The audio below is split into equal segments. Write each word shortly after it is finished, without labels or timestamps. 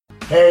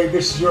Hey,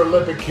 this is your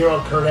Olympic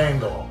hero, Kurt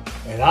Angle,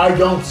 and I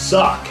don't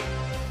suck,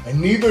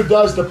 and neither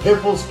does the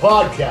Piffles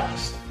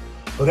podcast.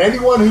 But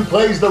anyone who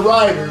plays the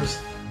Riders,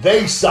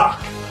 they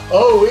suck.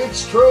 Oh,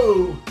 it's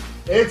true.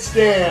 It's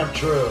damn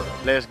true.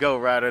 Let's go,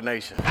 Rider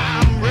Nation.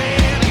 I'm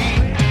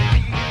ready.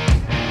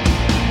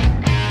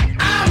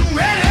 I'm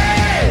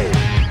ready.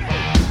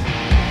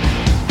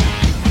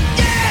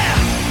 Yeah,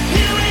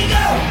 here we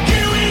go.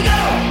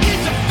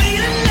 It's a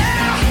feeling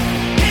now.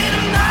 Get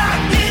 'em high,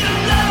 get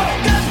 'em low,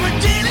 'cause we're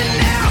dealing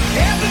now.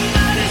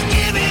 Everybody's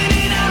giving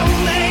it all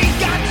they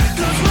got,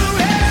 'cause we're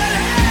ready.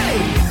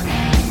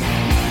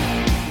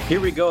 Here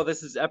we go.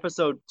 This is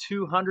episode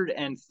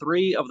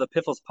 203 of the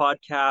Piffles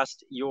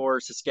podcast, your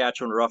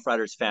Saskatchewan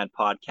Roughriders fan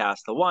podcast,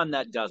 the one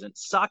that doesn't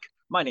suck.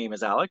 My name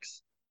is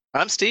Alex.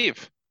 I'm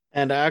Steve.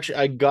 And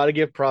I got to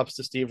give props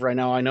to Steve right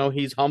now. I know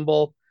he's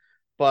humble,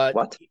 but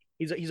What?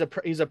 he's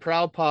a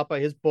proud papa.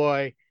 His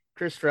boy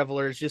Chris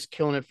Streveler is just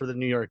killing it for the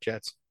New York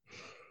Jets.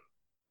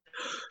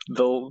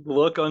 The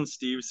look on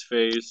Steve's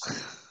face,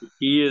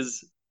 he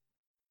is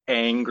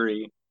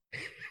angry.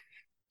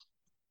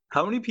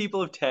 How many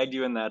people have tagged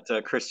you in that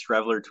Chris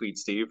Streveler tweet,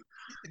 Steve?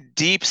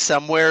 Deep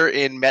somewhere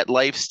in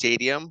MetLife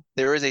Stadium,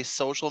 there is a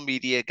social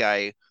media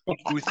guy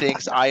who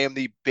thinks I am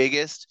the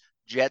biggest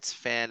Jets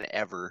fan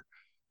ever.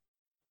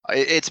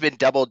 It's been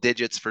double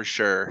digits for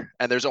sure,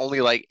 and there's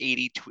only like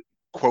 80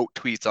 quote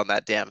tweets on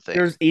that damn thing.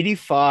 There's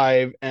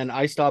 85, and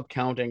I stopped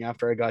counting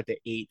after I got to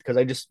 8 because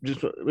I just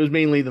it was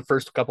mainly the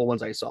first couple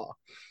ones I saw.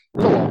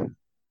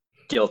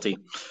 Guilty.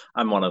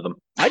 I'm one of them.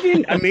 I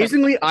didn't.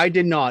 Amazingly, I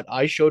did not.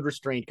 I showed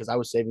restraint because I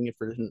was saving it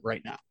for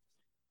right now.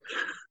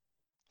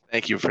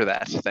 Thank you for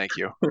that. Thank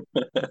you.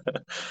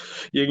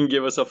 You can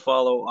give us a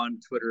follow on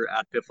Twitter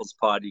at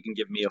PifflesPod. You can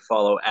give me a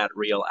follow at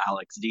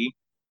RealAlexD.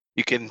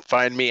 You can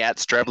find me at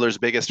Strebler's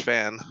biggest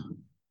fan.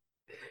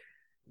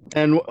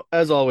 And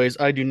as always,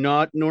 I do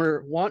not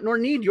nor want nor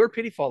need your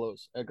pity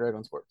follows at Great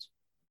on Sports.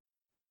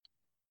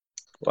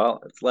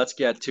 Well, let's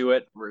get to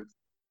it. We're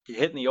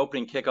hitting the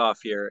opening kickoff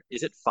here.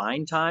 Is it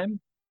fine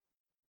time?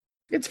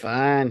 It's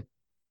fine.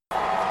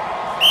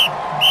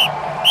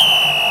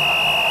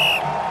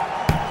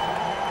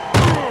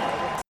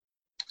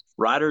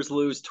 Riders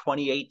lose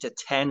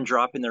 28-10,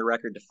 dropping their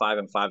record to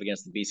 5-5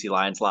 against the BC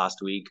Lions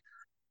last week,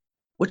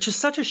 which is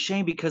such a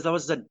shame because that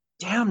was a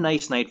damn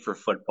nice night for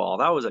football.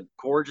 That was a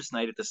gorgeous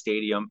night at the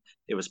stadium.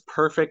 It was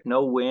perfect,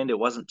 no wind. It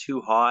wasn't too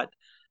hot.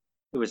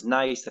 It was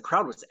nice. The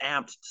crowd was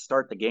amped to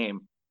start the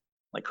game.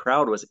 Like,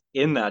 crowd was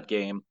in that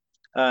game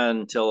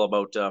until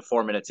about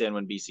 4 minutes in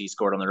when BC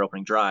scored on their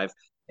opening drive,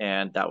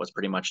 and that was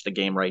pretty much the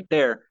game right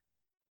there.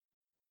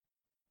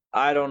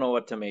 I don't know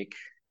what to make.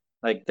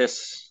 Like,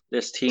 this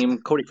team,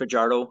 Cody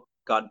Fajardo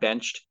got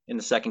benched in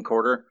the second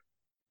quarter.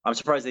 I'm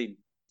surprised they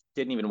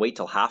didn't even wait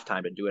till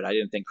halftime to do it. I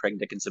didn't think Craig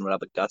Dickinson would have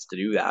the guts to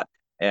do that.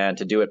 And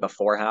to do it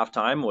before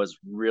halftime was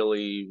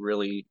really,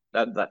 really,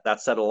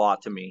 that said a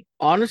lot to me.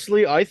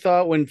 Honestly, I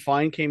thought when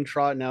Fine came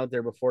trotting out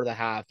there before the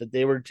half that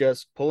they were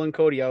just pulling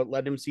Cody out,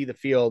 let him see the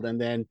field,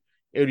 and then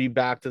it would be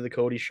back to the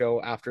Cody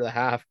show after the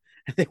half.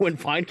 And then when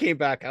Fine came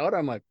back out,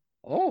 I'm like,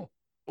 oh.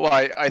 Well,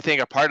 I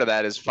think a part of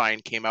that is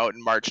Fine came out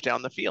and marched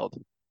down the field.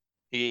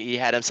 He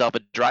had himself a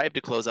drive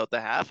to close out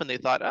the half, and they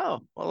thought, oh,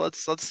 well,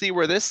 let's see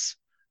where this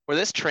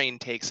train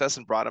takes us,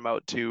 and brought him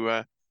out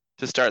to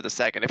start the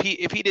second.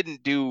 If he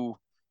didn't do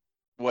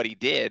what he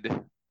did,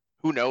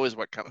 who knows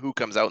who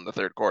comes out in the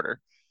third quarter.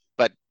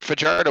 But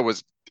Fajardo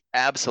was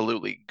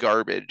absolutely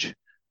garbage.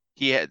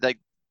 He had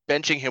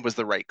benching him was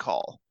the right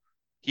call.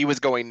 He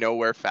was going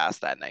nowhere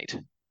fast that night.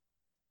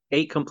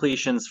 8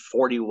 completions,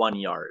 41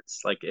 yards.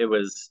 Like, it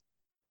was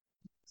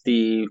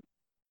the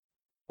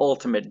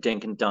ultimate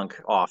dink and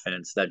dunk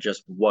offense that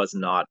just was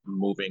not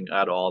moving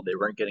at all. They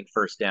weren't getting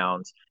first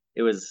downs.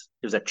 It was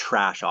a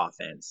trash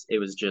offense. It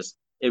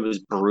was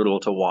brutal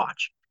to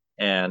watch.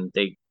 And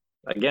they,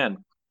 again,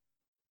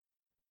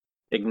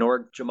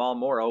 ignored Jamal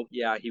Morrow.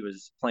 Yeah, he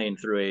was playing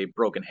through a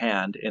broken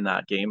hand in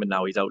that game, and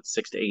now he's out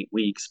 6 to 8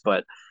 weeks.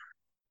 But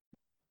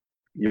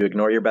you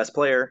ignore your best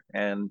player,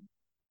 and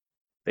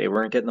they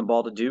weren't getting the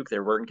ball to Duke. They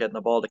weren't getting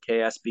the ball to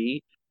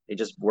KSB. They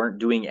just weren't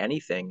doing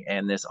anything.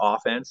 And this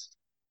offense,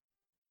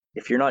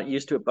 if you're not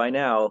used to it by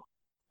now,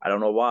 I don't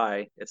know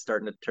why, it's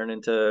starting to turn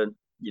into,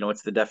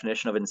 it's the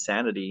definition of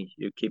insanity.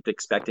 You keep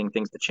expecting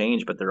things to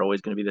change, but they're always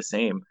going to be the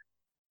same.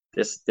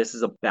 This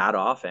is a bad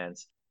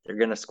offense. They're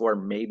going to score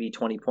maybe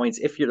 20 points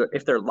if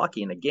they're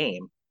lucky in a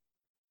game.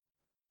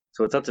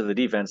 So it's up to the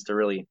defense to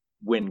really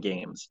win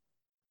games.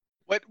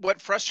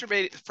 What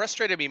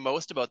frustrated me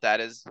most about that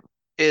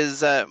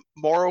is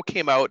Morrow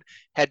came out,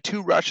 had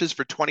 2 rushes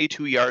for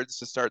 22 yards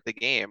to start the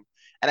game,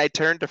 and I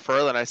turned to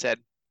Furl and I said,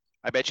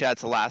 I bet you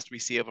that's the last we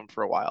see of him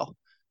for a while.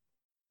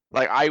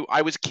 Like,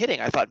 I was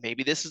kidding. I thought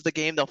maybe this is the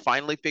game they'll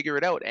finally figure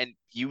it out and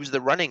use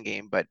the running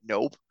game, but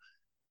nope.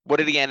 What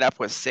did he end up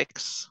with?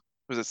 6?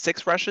 Was it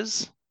 6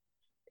 rushes?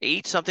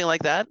 8, something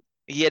like that?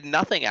 He had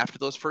nothing after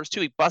those first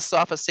 2. He busts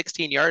off a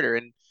 16-yarder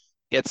and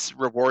gets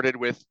rewarded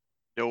with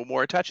no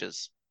more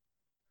touches.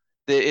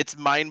 It's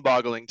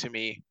mind-boggling to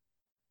me.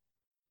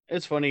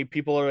 It's funny.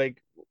 People are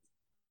like,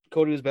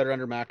 Cody was better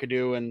under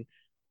McAdoo, and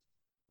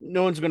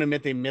no one's going to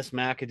admit they miss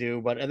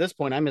McAdoo, but at this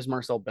point, I miss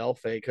Marcel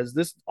Belfay because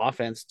this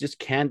offense just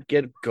can't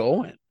get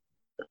going.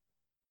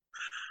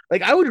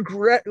 Like I would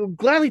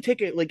gladly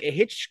take a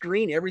hitch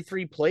screen every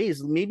 3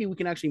 plays. Maybe we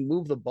can actually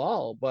move the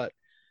ball, but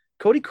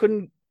Cody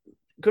couldn't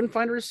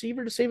find a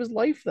receiver to save his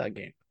life that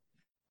game.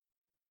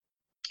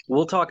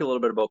 We'll talk a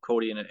little bit about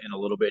Cody in a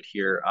little bit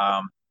here.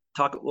 I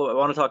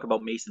want to talk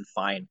about Mason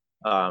Fine,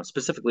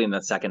 specifically in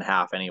the second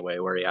half anyway,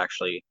 where he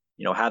actually,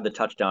 had the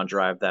touchdown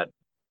drive, that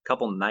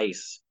couple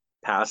nice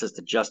passes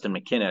to Justin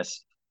McInnis,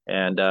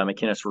 and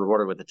McInnis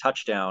rewarded with a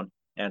touchdown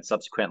and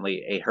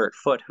subsequently a hurt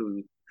foot,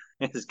 who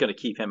is going to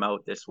keep him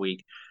out this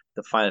week.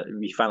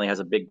 He finally has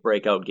a big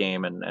breakout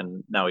game,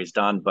 and now he's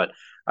done. But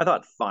I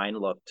thought Fine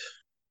looked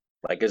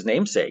like his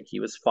namesake. He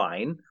was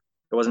fine.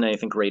 There wasn't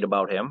anything great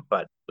about him,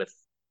 but with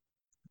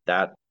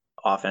that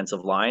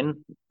offensive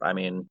line, I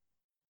mean,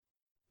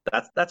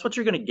 that's what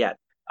you're going to get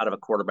out of a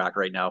quarterback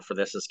right now for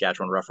this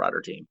Saskatchewan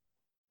Roughrider team.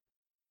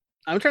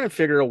 I'm trying to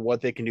figure out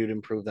what they can do to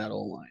improve that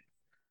O line.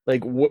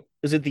 Like, what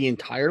is it? The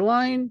entire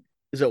line?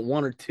 Is it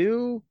one or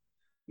two?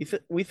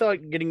 We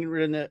thought getting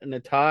rid of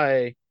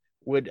Natai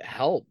would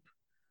help.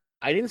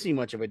 I didn't see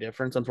much of a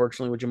difference,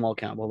 unfortunately, with Jamal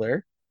Campbell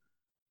there.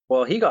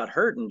 Well, he got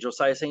hurt, and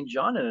Josiah St.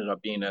 John ended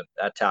up being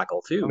at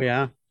tackle too. Oh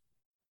yeah,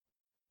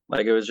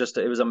 like it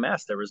was a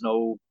mess. There was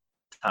no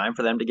time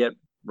for them to get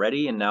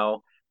ready, and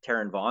now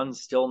Taron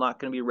Vaughn's still not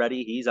going to be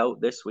ready. He's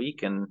out this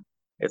week, and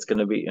it's going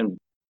to be, and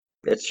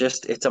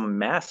it's a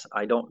mess.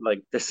 I don't like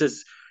this.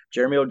 Is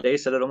Jeremy O'Day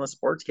said it on the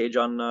Sports Cage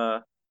on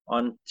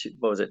what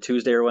was it,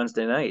 Tuesday or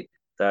Wednesday night,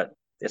 that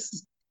this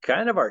is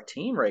kind of our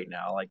team right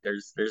now. Like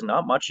there's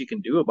not much you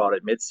can do about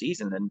it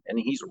mid-season, and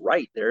he's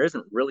right. There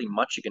isn't really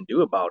much you can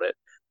do about it.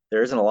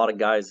 There isn't a lot of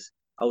guys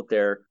out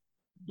there,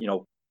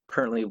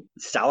 currently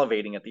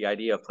salivating at the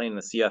idea of playing in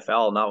the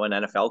CFL, not when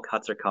NFL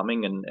cuts are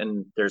coming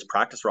and there's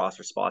practice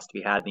roster spots to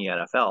be had in the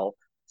NFL.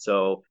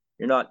 So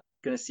you're not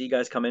going to see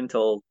guys come in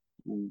until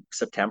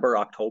September,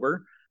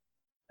 October,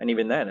 and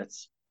even then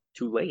it's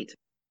too late.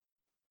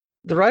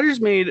 The Riders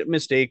made a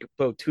mistake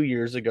about 2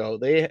 years ago.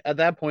 At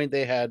that point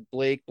they had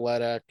Blake,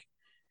 Bledek,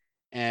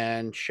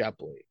 and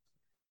Shepley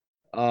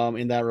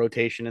in that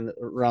rotation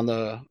around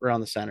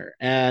the center.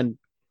 And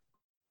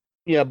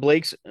yeah,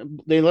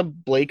 they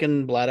let Blake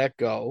and Bledek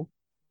go.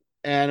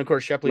 And of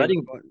course Shepley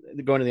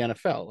going to the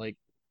NFL. Like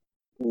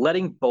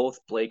letting both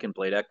Blake and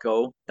Bledek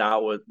go,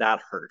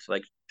 that hurt.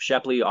 Like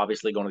Shepley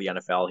obviously going to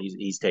the NFL,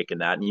 he's taken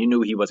that, and you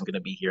knew he wasn't going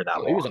to be here that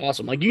long. He was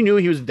awesome. Like you knew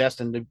he was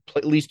destined to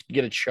at least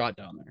get a shot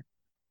down there.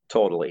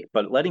 Totally.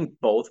 But letting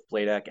both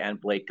Bledek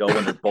and Blake go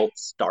when they're both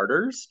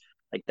starters,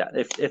 like that,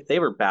 if they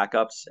were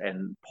backups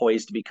and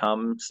poised to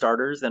become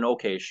starters, then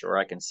okay, sure,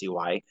 I can see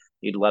why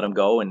you'd let them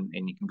go, and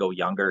you can go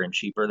younger and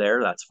cheaper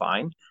there. That's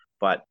fine.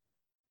 But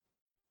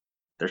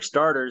they're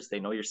starters. They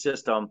know your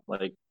system.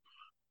 Like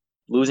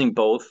losing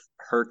both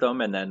hurt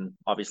them. And then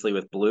obviously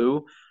with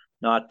Blue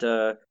not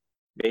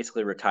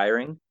basically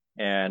retiring,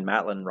 and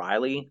Matlin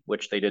Riley,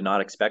 which they did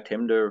not expect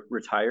him to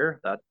retire,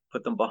 that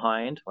put them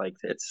behind. Like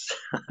it's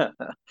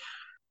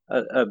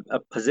a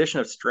position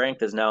of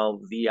strength is now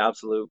the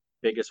absolute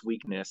biggest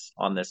weakness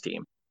on this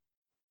team.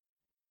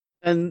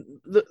 And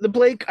the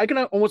Blake, I can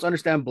almost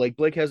understand Blake.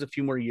 Blake has a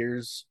few more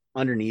years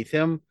underneath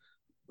him.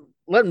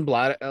 Letting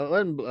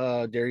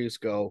Darius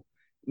go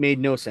made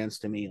no sense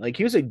to me. Like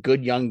he was a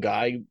good young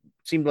guy,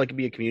 seemed like he'd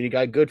be a community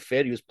guy, good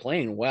fit. He was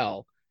playing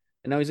well,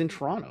 and now he's in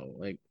Toronto.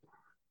 Like,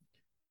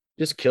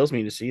 just kills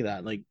me to see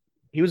that. Like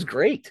he was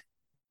great.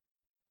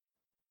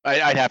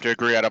 I'd have to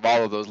agree. Out of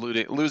all of those,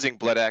 losing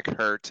Bledek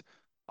hurt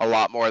a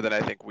lot more than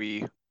I think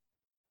we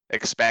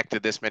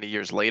expected this many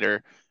years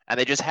later, and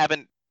they just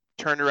haven't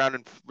turned around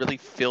and really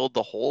filled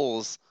the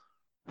holes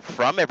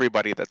from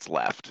everybody that's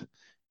left.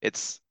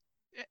 It's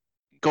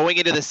going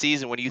into the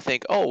season when you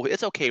think, oh,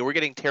 it's okay, we're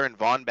getting Taron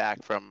Vaughn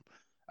back from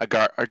a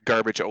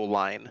garbage O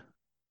line,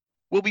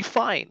 we'll be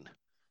fine.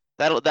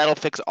 That'll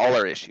fix all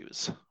our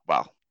issues.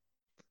 Well,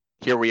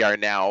 here we are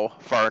now,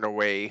 far and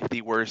away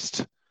the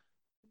worst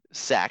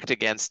sacked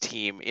against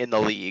team in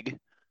the league.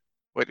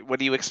 What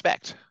do you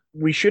expect?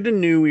 We should have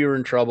knew we were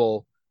in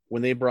trouble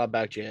when they brought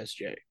back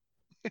JSJ.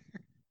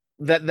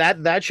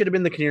 that should have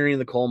been the canary in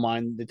the coal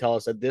mine to tell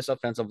us that this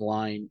offensive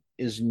line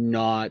is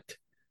not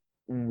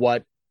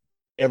what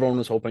everyone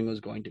was hoping it was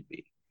going to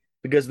be.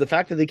 Because the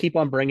fact that they keep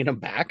on bringing him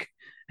back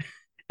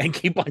and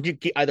keep on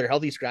either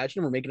healthy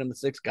scratching him or making him the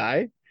sixth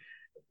guy,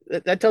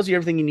 that tells you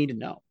everything you need to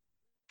know.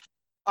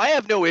 I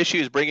have no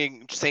issues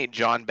bringing St.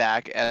 John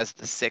back as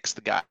the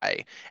sixth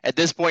guy. At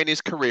this point in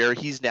his career,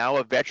 he's now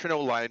a veteran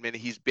O-lineman.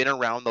 He's been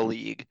around the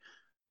league.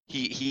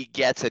 He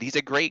gets it. He's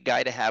a great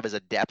guy to have as a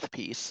depth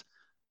piece.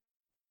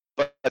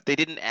 But they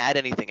didn't add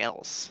anything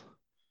else.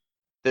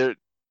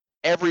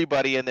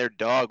 Everybody and their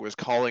dog was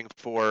calling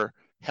for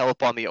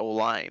help on the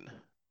O-line.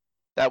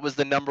 That was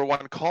the number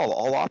one call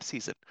all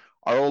offseason.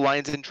 Our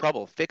O-line's in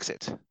trouble. Fix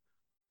it.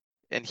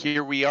 And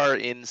here we are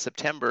in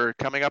September,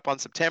 coming up on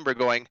September,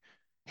 going,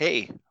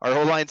 hey, our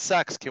O-line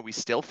sucks. Can we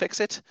still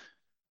fix it?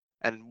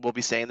 And we'll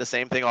be saying the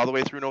same thing all the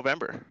way through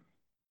November.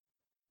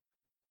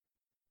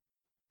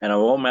 And it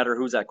won't matter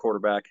who's at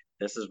quarterback.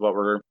 This is what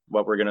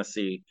we're gonna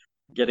see.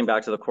 Getting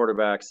back to the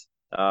quarterbacks,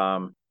 I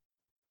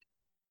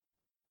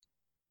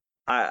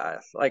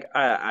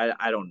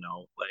don't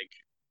know. Like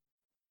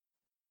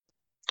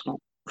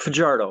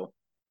Fajardo,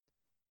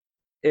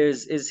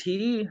 is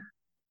he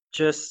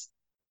just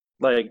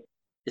like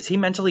is he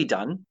mentally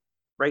done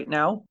right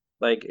now?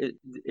 Like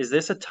is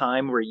this a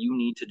time where you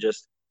need to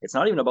just it's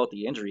not even about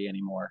the injury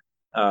anymore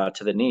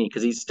to the knee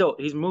because he's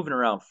moving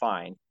around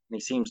fine and he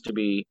seems to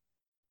be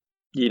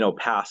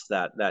past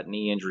that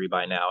knee injury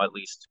by now. At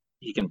least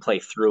he can play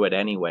through it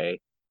anyway.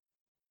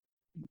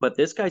 But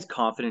this guy's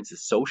confidence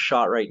is so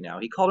shot right now.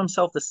 He called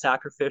himself the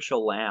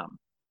sacrificial lamb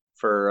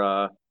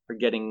for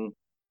getting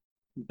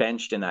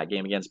benched in that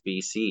game against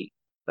BC.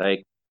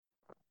 Like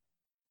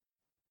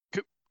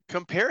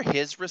Compare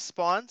his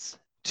response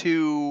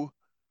to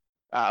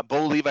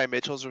Bo Levi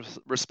Mitchell's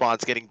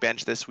response getting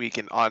benched this week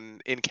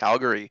in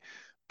Calgary.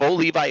 Bo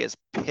Levi is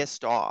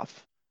pissed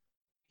off,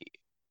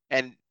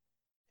 and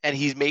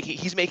he's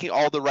making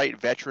all the right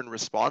veteran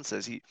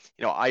responses.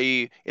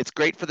 It's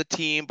great for the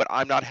team, but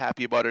I'm not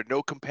happy about it.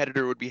 No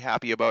competitor would be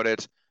happy about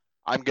it.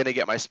 I'm gonna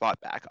get my spot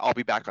back. I'll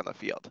be back on the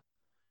field.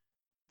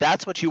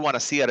 That's what you want to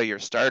see out of your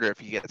starter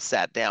if you get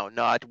sat down.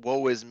 Not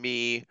woe is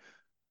me.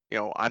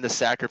 I'm the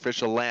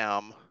sacrificial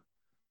lamb.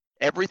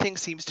 Everything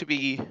seems to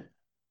be.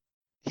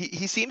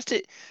 He seems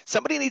to.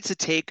 Somebody needs to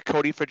take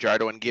Cody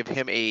Fajardo and give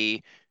him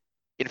a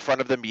in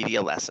front of the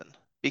media lesson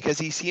because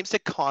he seems to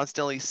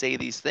constantly say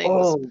these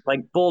things.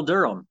 like Bull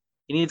Durham.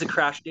 He needs a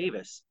Crash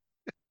Davis.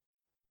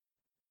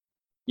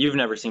 You've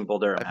never seen Bull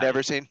Durham, I've have you?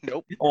 never seen.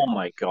 Nope. Oh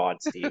my God,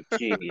 Steve.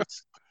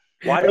 Jeez.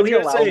 Why I do was we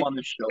gonna allow say, him on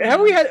the show? have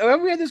man?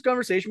 have we had this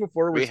conversation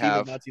before? Where We Steve has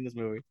have. not seen this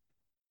movie.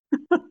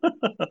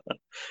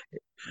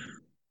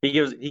 He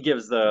gives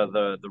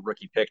the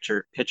rookie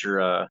pitcher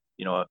a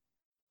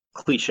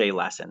cliche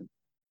lesson.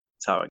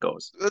 That's how it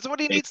goes. That's what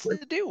he needs Basically.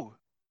 to do.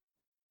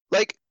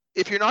 Like,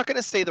 if you're not going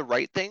to say the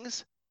right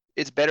things,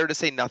 it's better to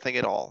say nothing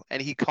at all.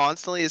 And he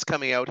constantly is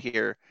coming out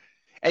here.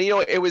 And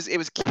it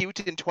was cute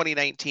in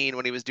 2019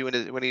 when he was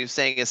when he was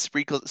saying his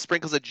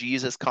sprinkles of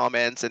Jesus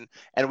comments and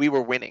we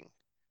were winning.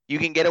 You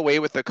can get away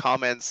with the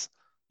comments,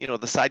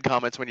 the side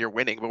comments when you're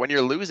winning, but when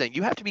you're losing,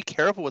 you have to be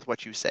careful with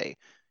what you say.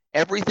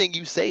 Everything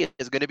you say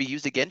is going to be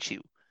used against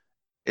you.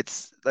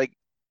 It's like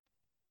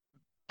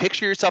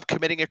picture yourself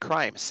committing a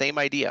crime. Same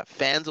idea.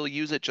 Fans will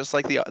use it just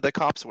like the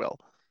cops will.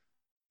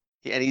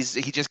 And he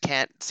just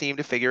can't seem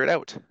to figure it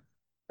out.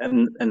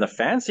 And the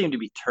fans seem to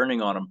be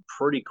turning on him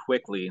pretty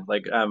quickly.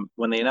 Like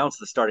when they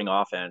announced the starting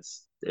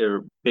offense, there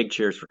were big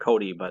cheers for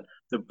Cody, but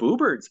the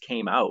Boobirds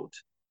came out.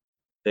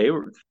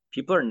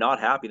 People are not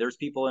happy. There's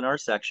people in our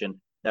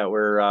section that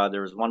were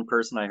there was one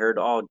person I heard,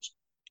 oh,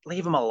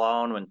 leave him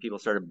alone when people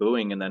started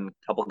booing, and then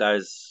a couple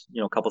guys,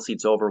 a couple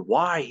seats over,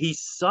 why he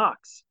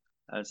sucks.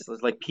 It's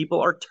like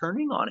people are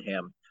turning on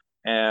him,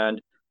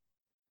 and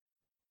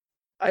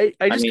I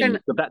I just kind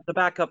mean, of the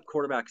backup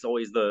quarterback is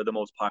always the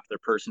most popular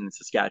person in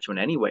Saskatchewan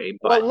anyway.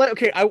 But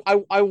okay.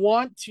 I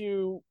want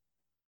to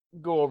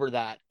go over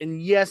that,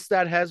 and yes,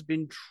 that has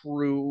been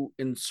true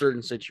in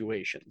certain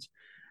situations.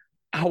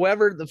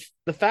 However,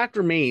 the fact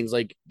remains,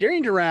 like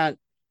Darian Durant,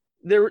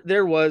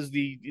 there was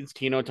it's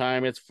Tino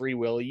time, it's free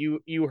will.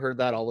 You heard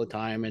that all the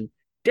time, and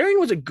Darian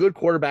was a good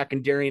quarterback,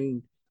 and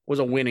Darian was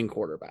a winning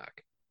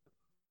quarterback.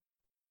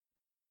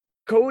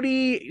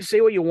 Cody, say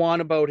what you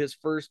want about his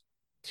first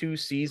two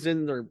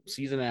seasons or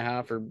season and a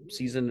half or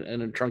season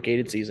and a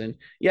truncated season.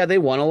 Yeah, they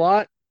won a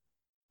lot.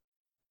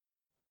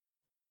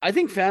 I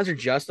think fans are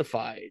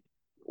justified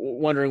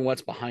wondering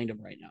what's behind him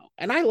right now.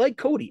 And I like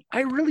Cody.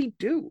 I really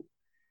do.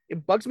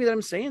 It bugs me that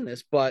I'm saying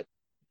this, but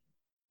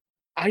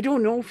I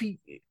don't know if he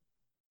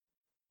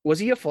was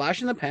he a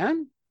flash in the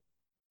pan?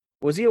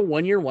 Was he a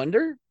 1 year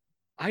wonder?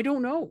 I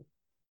don't know.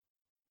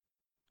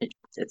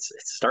 it's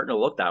starting to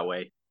look that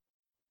way.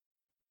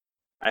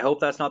 I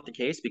hope that's not the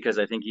case because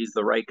I think he's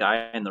the right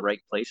guy in the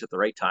right place at the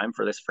right time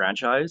for this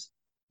franchise.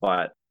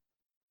 But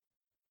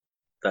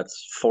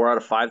that's 4 out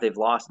of 5 they've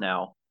lost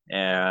now,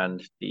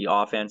 and the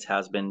offense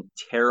has been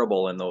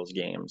terrible in those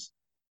games.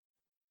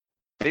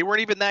 They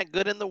weren't even that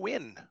good in the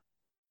win.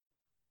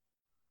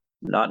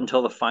 Not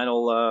until the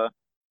final,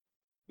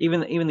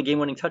 even the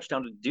game-winning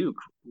touchdown to Duke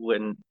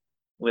when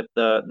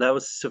that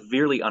was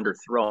severely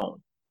underthrown,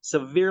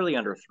 severely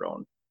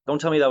underthrown. Don't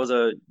tell me that was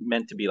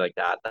meant to be like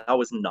that. That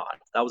was not.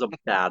 That was a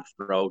bad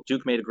throw.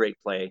 Duke made a great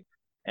play,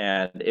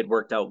 and it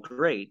worked out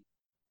great,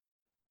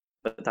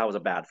 but that was a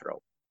bad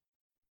throw.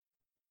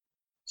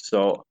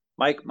 So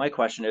my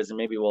question is, and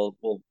maybe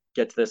we'll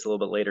get to this a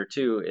little bit later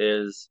too,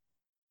 is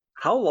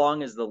how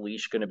long is the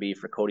leash going to be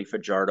for Cody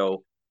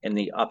Fajardo in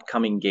the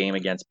upcoming game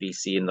against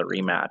BC in the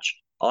rematch?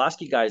 I'll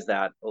ask you guys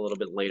that a little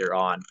bit later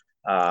on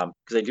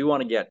because I do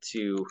want to get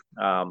to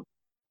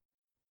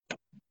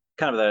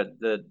kind of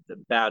the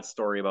bad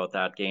story about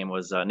that game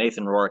was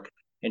Nathan Rourke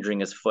injuring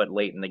his foot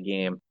late in the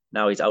game.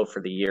 Now he's out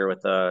for the year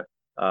with the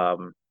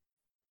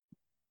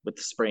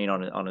sprain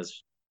on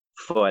his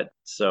foot.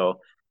 So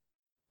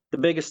the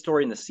biggest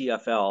story in the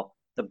CFL,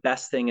 the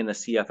best thing in the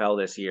CFL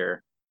this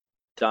year,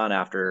 done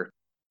after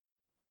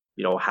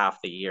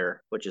half the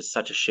year, which is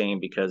such a shame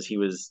because he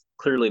was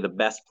clearly the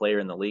best player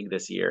in the league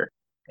this year.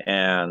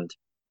 And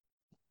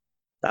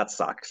that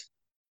sucks.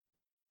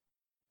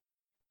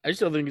 I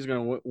still think he's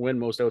going to win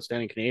most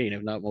outstanding Canadian,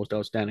 if not most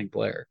outstanding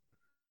player.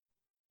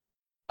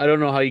 I don't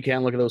know how you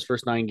can't look at those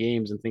first 9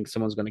 games and think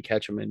someone's going to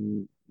catch him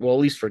at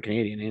least for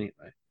Canadian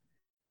anyway.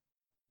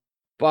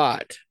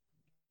 But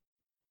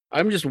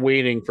I'm just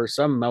waiting for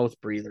some mouth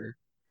breather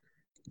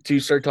to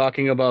start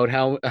talking about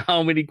how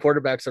many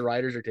quarterbacks the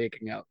Riders are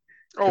taking out.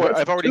 Oh,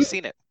 I've already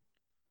seen it.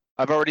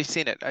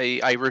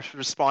 I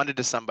responded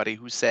to somebody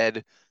who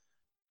said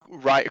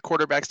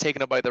quarterbacks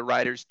taken out by the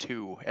Riders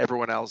 2,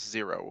 everyone else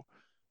 0.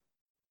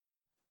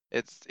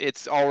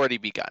 It's already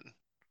begun.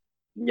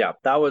 Yeah,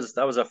 that was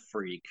a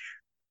freak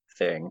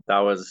thing. That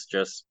was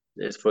just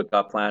his foot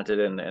got planted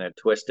and it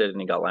twisted and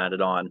he got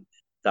landed on.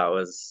 That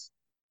was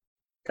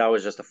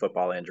just a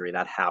football injury.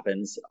 That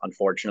happens,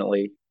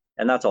 unfortunately,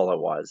 and that's all it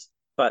was.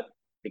 But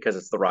because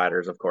it's the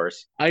Riders, of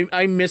course.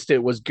 I missed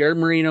it. Was Garrett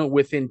Marino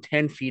within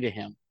 10 feet of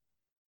him?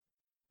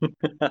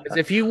 Because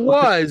if he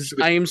was,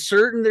 I am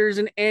certain there's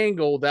an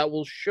angle that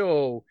will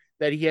show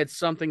that he had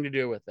something to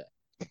do with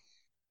it.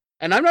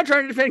 And I'm not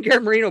trying to defend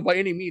Garrett Marino by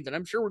any means, and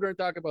I'm sure we're going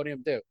to talk about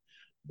him too.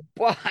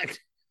 But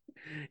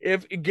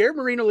if Garrett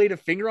Marino laid a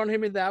finger on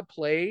him in that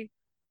play,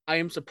 I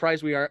am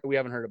surprised we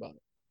haven't heard about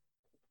it.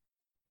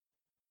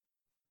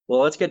 Well,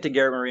 let's get to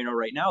Garrett Marino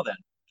right now then.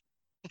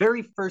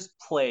 Very first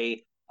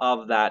play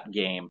of that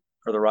game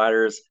for the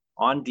Riders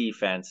on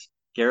defense.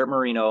 Garrett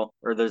Marino,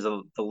 or there's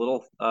the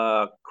little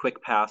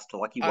quick pass to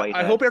Lucky Whitehead.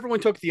 I hope everyone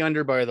took the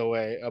under, by the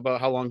way,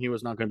 about how long he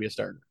was not going to be a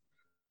starter.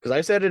 Because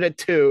I said it at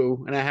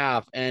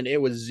 2.5, and it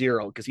was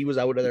 0 because he was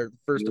out of there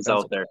first. He was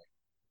out there.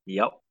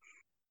 Yep.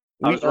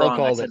 I was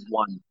wrong. I said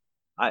one.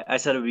 I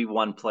said it would be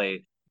one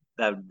play.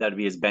 That'd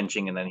be his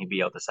benching, and then he'd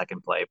be out the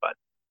second play. But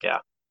yeah,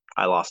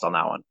 I lost on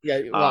that one.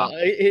 Yeah, well,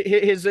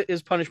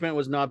 his punishment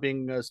was not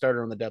being a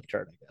starter on the depth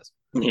chart, I guess.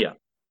 Yeah.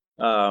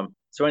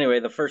 So anyway,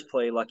 the first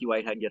play, Lucky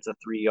Whitehead gets a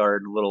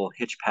 3-yard little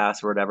hitch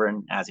pass or whatever,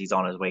 and as he's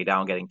on his way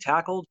down getting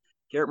tackled,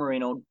 Garrett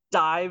Marino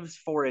dives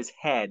for his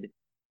head,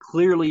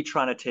 clearly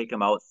trying to take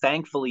him out.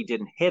 Thankfully,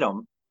 didn't hit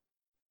him.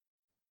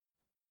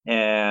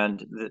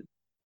 And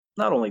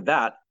not only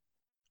that,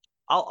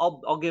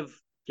 I'll give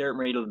Garrett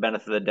Marino the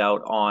benefit of the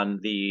doubt on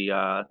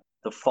the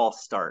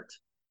false start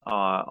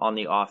on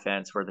the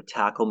offense where the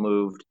tackle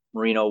moved.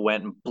 Marino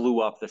went and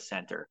blew up the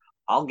center.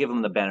 I'll give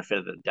him the benefit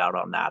of the doubt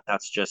on that.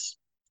 That's just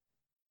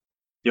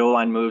the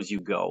O-line moves, you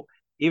go.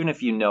 Even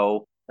if you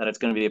know that it's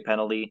going to be a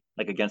penalty,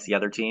 like against the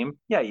other team,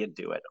 yeah, you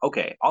do it.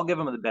 Okay, I'll give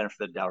him the benefit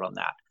of the doubt on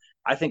that.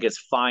 I think it's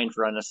fine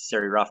for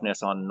unnecessary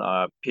roughness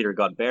on Peter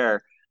Godbert.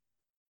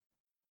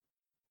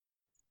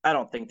 I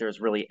don't think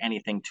there's really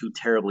anything too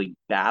terribly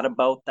bad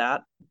about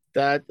that.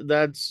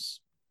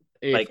 That's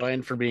a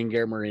fine for being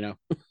Garrett Marino.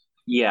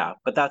 Yeah,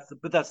 but that's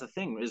the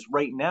thing is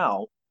right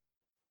now,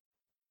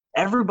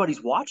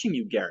 everybody's watching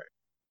you, Garrett.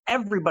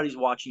 Everybody's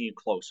watching you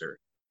closer.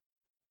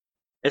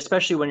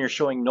 Especially when you're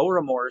showing no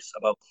remorse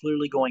about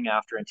clearly going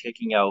after and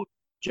taking out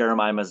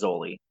Jeremiah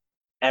Mazzoli.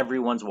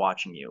 Everyone's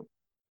watching you.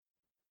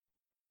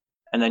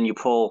 And then you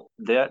pull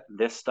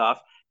this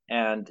stuff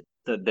and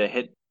the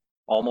hit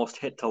almost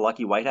hit to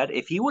Lucky Whitehead.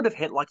 If he would have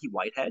hit Lucky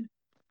Whitehead,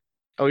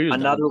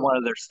 another one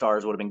of their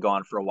stars would have been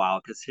gone for a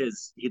while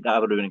because that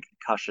would have been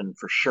a concussion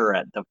for sure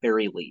at the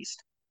very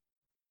least.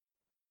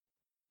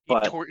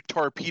 But he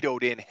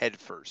torpedoed in head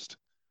first.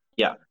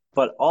 Yeah,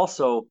 but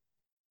also,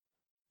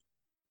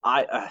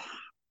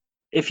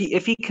 if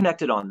he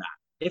connected on that,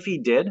 if he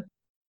did,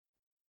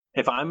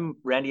 if I'm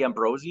Randy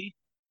Ambrosie,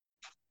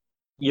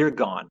 you're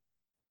gone.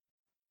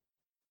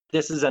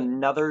 This is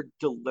another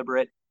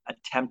deliberate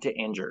attempt to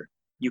injure.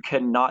 You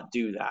cannot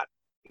do that.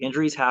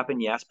 Injuries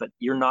happen, yes, but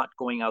you're not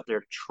going out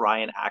there to try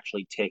and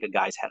actually take a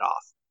guy's head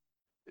off.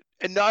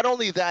 And not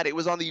only that, it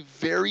was on the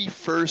very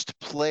first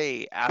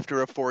play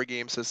after a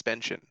 4-game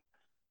suspension.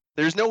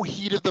 There's no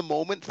heat of the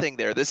moment thing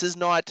there. This is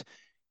not,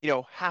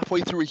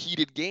 halfway through a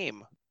heated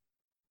game.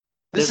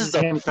 This is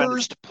the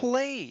first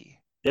play.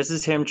 This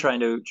is him trying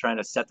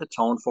to set the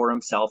tone for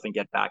himself and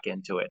get back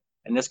into it.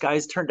 And this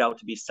guy's turned out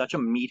to be such a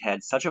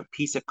meathead, such a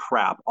piece of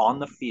crap on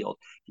the field.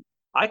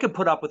 I could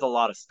put up with a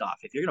lot of stuff.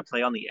 If you're going to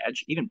play on the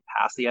edge, even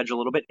past the edge a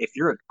little bit, if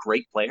you're a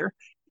great player,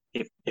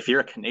 if you're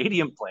a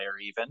Canadian player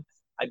even,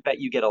 I bet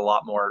you get a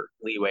lot more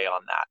leeway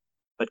on that.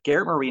 But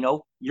Garrett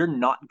Marino, you're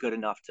not good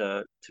enough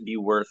to be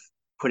worth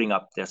putting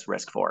up this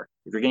risk for.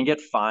 If you're going to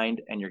get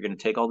fined and you're going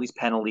to take all these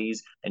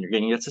penalties and you're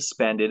going to get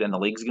suspended and the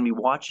league's going to be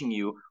watching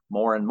you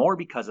more and more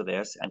because of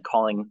this and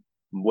calling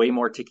way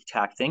more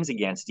ticky-tack things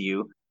against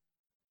you,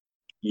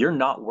 you're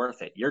not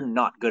worth it. You're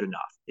not good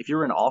enough. If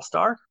you're an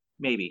all-star,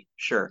 maybe,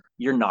 sure.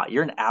 You're not.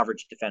 You're an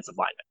average defensive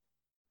lineman.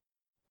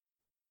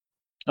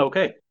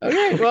 Okay.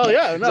 Well,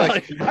 yeah. No, I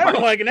don't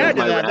know what I can add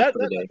to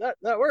that.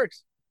 That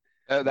works.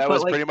 That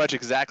was pretty much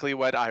exactly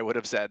what I would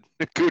have said.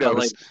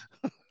 Kudos.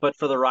 But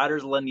for the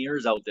Riders,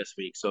 Lanier's out this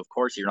week, so of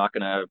course you're not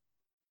going to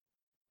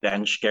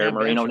bench Garrett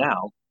Marino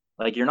now.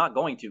 You're not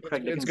going to.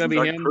 Craig Dickinson's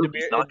already proved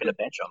he's not going to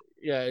bench him.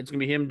 Yeah, it's going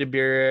to be him,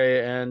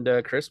 DeBerry,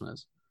 and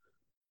Christmas.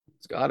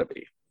 It's got to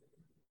be.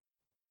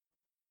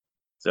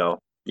 So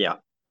yeah,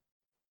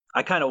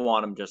 I kind of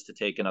want him just to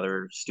take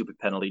another stupid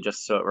penalty,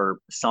 just so or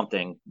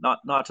something.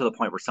 Not to the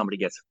point where somebody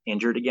gets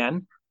injured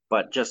again,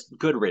 but just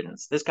good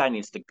riddance. This guy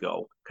needs to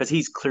go because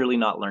he's clearly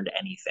not learned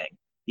anything.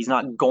 He's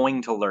not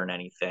going to learn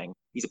anything.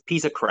 He's a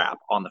piece of crap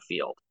on the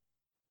field.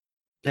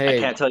 I Hey,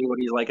 can't tell you what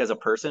he's like as a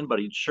person, but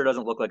he sure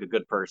doesn't look like a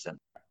good person.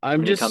 I'm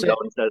When he just comes saying. out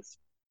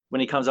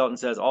and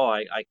says, "Oh,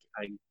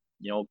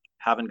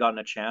 haven't gotten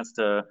a chance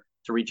to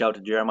reach out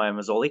to Jeremiah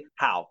Mazzoli."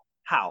 How?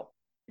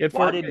 You had Why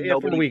four. did You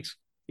had 4 weeks.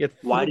 You had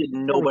why did 4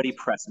 weeks. nobody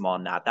press him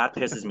on that? That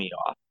pisses me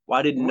off.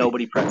 Why did We,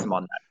 nobody press him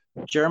on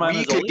that? Jeremiah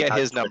we could Mazzoli get has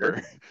his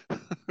Twitter.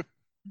 number.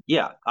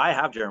 Yeah, I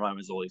have Jeremiah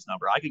Mazzoli's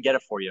number. I could get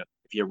it for you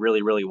if you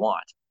really, really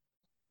want.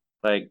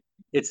 Like,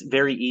 it's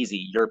very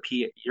easy. Your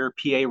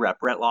PA rep,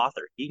 Brett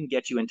Lother, he can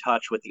get you in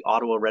touch with the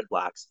Ottawa Red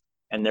Blacks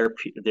and their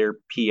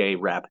PA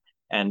rep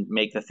and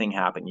make the thing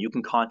happen. You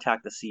can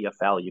contact the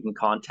CFL. You can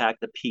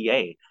contact the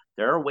PA.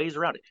 There are ways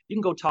around it. You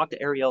can go talk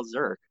to Ariel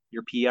Zerk,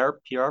 your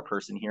PR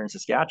person here in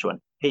Saskatchewan.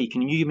 Hey,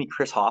 can you give me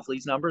Chris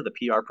Hoffley's number, the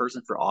PR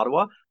person for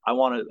Ottawa? I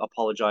want to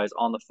apologize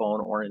on the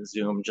phone or in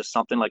Zoom, just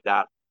something like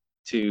that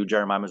to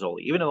Jeremiah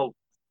Mazzoli. Even though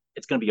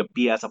it's going to be a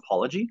BS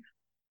apology,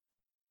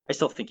 I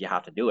still think you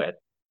have to do it.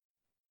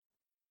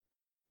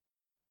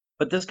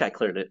 But this guy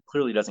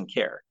clearly doesn't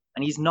care,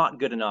 and he's not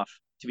good enough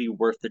to be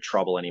worth the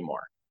trouble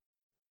anymore.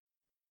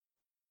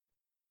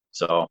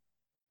 So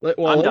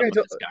I'm done with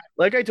this guy.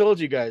 Like I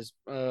told you guys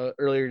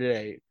earlier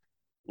today,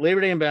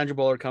 Labor Day and Banjo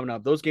Bowl are coming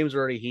up. Those games are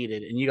already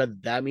heated, and you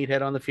got that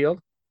meathead on the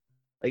field.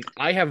 Like,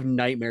 I have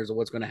nightmares of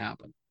what's going to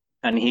happen.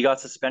 And he got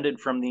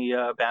suspended from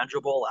the Banjo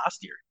Bowl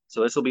last year.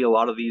 So this will be a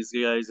lot of these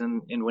guys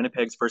in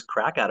Winnipeg's first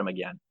crack at him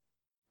again.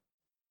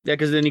 Yeah,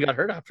 because then he got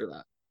hurt after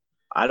that.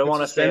 I don't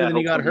want to say I And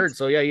he hope got hurt.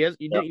 So yeah, Yep.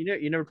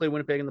 you never played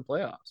Winnipeg in the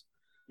playoffs.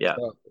 Yeah.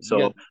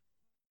 So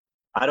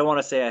I don't want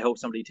to say I hope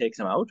somebody takes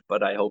him out,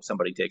 but I hope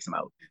somebody takes him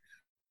out.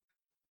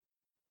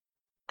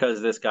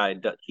 Because this guy,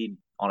 he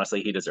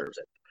honestly, he deserves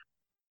it.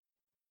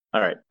 All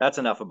right. That's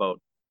enough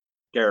about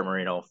Garrett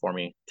Marino for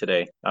me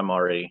today. I'm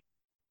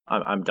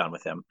done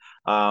with him.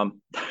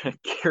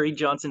 Gary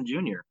Johnson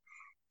Jr.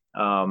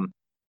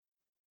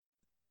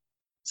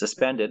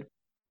 Suspended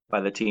by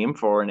the team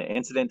for an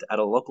incident at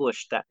a local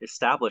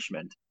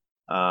establishment.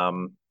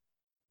 Like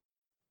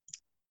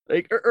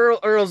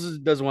Earls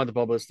doesn't want the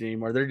publicity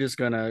anymore. They're just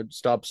gonna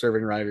stop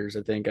serving riders,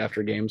 I think,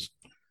 after games.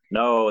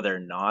 No, they're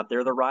not.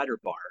 They're the Rider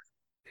Bar.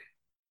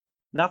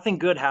 Nothing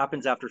good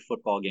happens after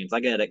football games.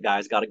 I get it,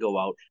 guys. Got to go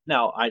out.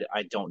 Now,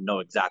 I don't know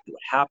exactly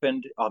what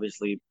happened.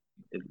 Obviously,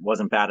 it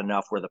wasn't bad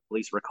enough where the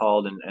police were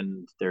called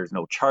and there's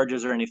no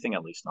charges or anything,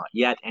 at least not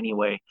yet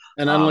anyway.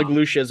 And unlike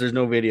Lucia's, there's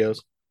no videos.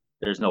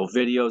 There's no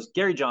videos.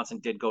 Gary Johnson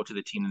did go to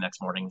the team the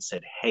next morning and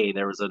said, hey,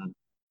 there was an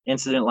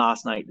incident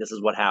last night. This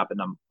is what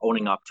happened. I'm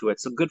owning up to it.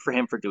 So good for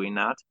him for doing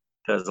that,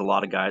 because a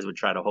lot of guys would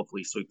try to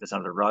hopefully sweep this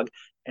under the rug.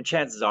 And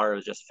chances are it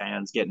was just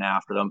fans getting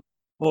after them.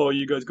 Oh,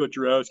 you guys got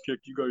your ass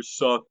kicked. You guys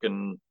suck.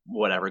 And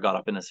whatever, got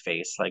up in his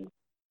face. Like,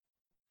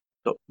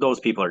 those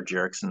people are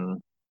jerks.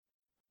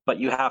 But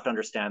you have to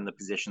understand the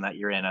position that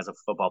you're in as a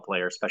football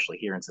player, especially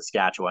here in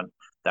Saskatchewan,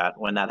 that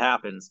when that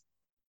happens,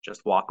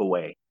 just walk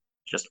away.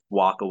 Just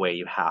walk away.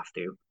 You have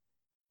to.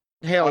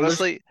 Hell,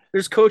 Honestly,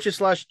 there's coaches /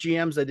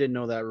 GMs that didn't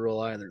know that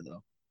rule either,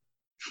 though.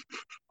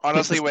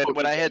 Honestly,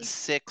 when I had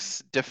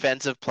 6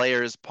 defensive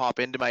players pop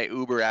into my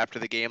Uber after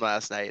the game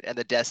last night and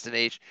the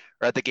destination,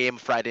 or at the game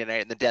Friday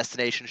night, and the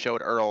destination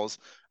showed Earl's,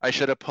 I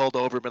should have pulled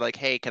over and been like,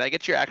 hey, can I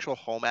get your actual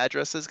home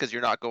addresses? Because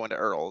you're not going to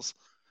Earl's.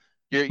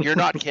 You're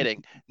not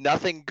kidding.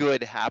 Nothing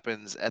good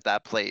happens at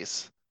that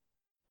place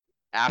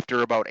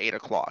after about 8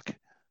 o'clock.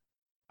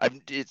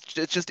 It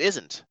just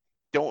isn't.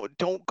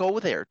 Don't go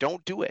there.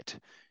 Don't do it.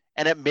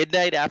 And at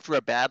midnight after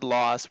a bad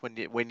loss,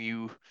 when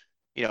you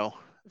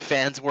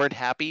fans weren't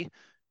happy,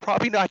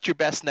 probably not your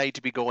best night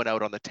to be going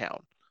out on the town.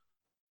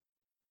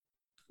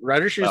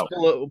 Riders should just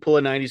pull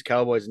a 90s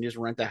Cowboys and just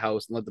rent the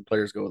house and let the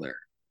players go there.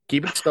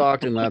 Keep it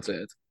stocked, and that's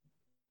it.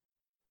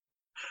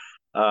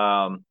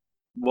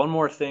 One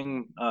more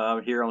thing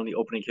here on the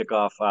opening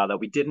kickoff that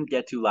we didn't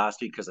get to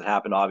last week because it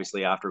happened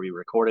obviously after we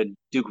recorded.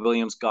 Duke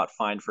Williams got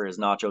fined for his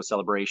nacho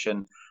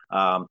celebration.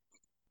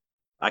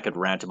 I could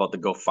rant about the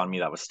GoFundMe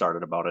that was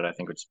started about it. I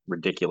think it's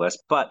ridiculous,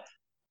 but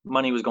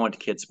money was going to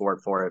Kid Sport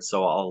for it,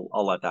 so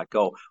I'll let that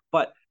go.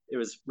 But it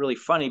was really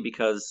funny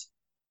because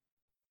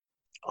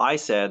I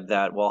said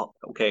that, well,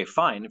 okay,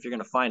 fine. If you're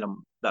going to fine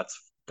him, that's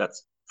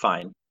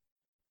fine.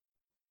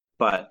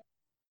 But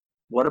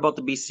what about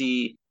the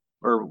BC,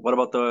 or what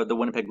about the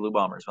Winnipeg Blue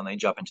Bombers when they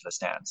jump into the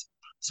stands?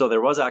 So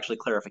there was actually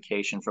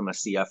clarification from the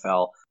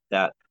CFL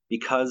that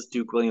because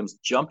Duke Williams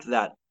jumped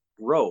that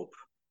rope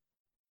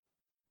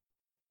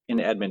in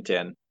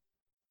Edmonton,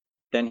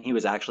 then he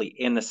was actually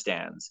in the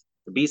stands.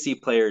 The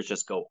BC players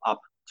just go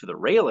up to the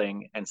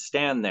railing and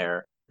stand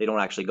there. They don't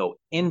actually go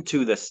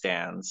into the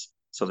stands,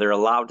 so they're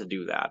allowed to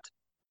do that.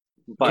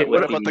 But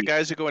what about the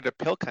guys who go into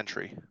Pill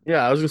Country?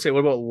 Yeah, I was gonna say,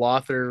 what about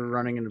Lother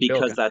running into Pill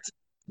Country?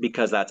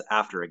 because that's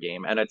after a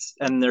game, and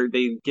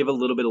they give a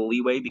little bit of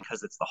leeway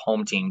because it's the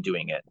home team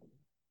doing it.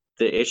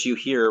 The issue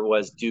here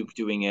was Duke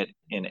doing it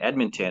in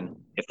Edmonton.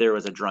 If there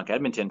was a drunk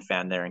Edmonton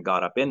fan there and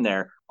got up in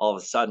there, all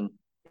of a sudden,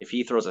 if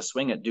he throws a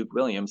swing at Duke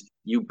Williams,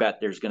 you bet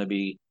there's going to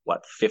be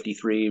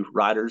 53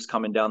 riders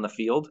coming down the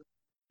field,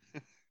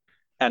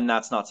 and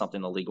that's not something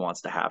the league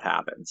wants to have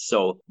happen.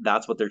 So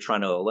that's what they're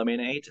trying to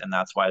eliminate, and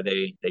that's why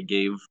they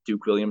gave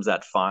Duke Williams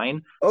that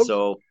fine. Oh,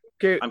 So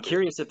okay. I'm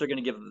curious if they're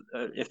going to give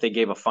if they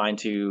gave a fine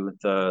to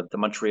the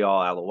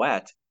Montreal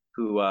Alouette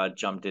who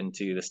jumped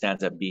into the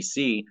stands at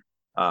BC,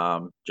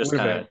 just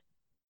kind Winnipeg. of,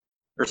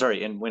 or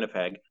sorry, in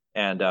Winnipeg,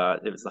 and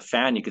it was the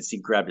fan you could see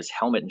grabbed his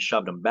helmet and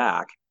shoved him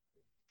back.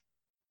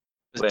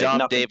 It was Like,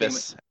 Dom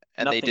Davis,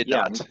 and they did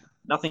not.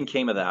 Nothing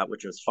came of that,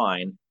 which was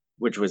fine,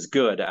 which was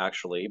good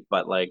actually.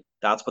 But like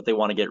that's what they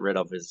want to get rid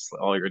of is,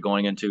 oh, you're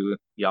going into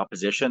the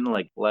opposition.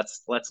 Like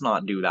let's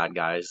not do that,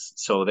 guys.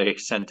 So they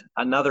sent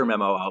another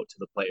memo out to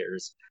the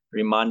players,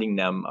 reminding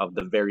them of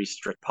the very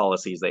strict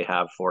policies they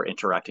have for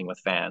interacting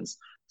with fans.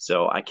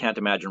 So I can't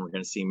imagine we're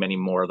going to see many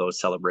more of those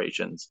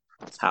celebrations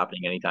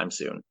happening anytime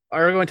soon.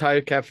 Are we going to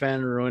Tiger Cap fan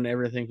and ruin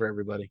everything for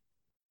everybody?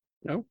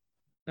 No,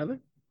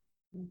 nothing.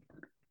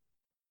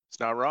 It's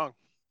not wrong.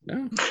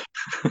 No.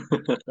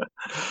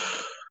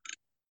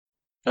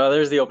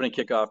 There's the opening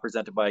kickoff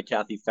presented by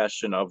Kathy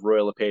Feshon of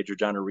Royal LePage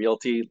Regina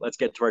Realty. Let's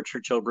get to our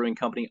Churchill Brewing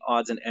Company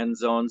odds and end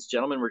zones.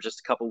 Gentlemen, we're just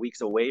a couple weeks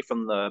away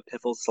from the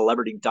Piffles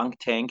Celebrity Dunk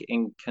Tank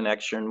in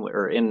connection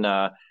or in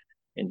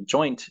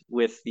joint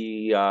with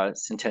the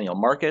Centennial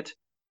Market,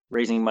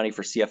 raising money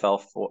for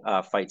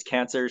CFL Fights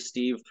Cancer.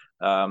 Steve,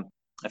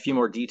 a few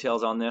more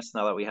details on this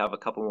now that we have a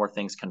couple more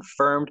things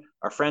confirmed.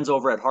 Our friends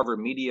over at Harvard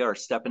Media are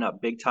stepping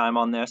up big time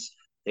on this.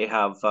 They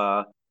have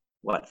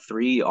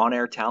 3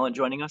 on-air talent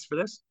joining us for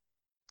this?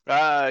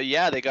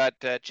 Yeah, they got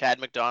Chad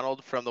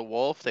McDonald from The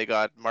Wolf. They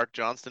got Mark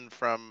Johnston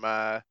from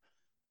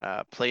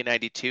Play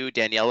 92,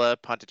 Daniela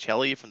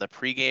Ponticelli from the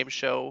pregame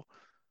show,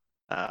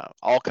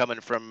 all coming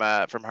from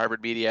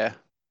Harvard Media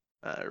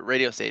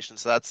radio station.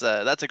 So that's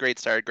a great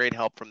start, great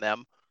help from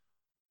them.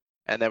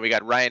 And then we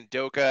got Ryan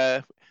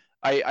Doka.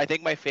 I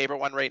think my favorite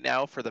one right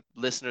now for the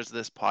listeners of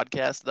this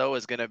podcast, though,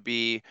 is going to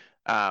be,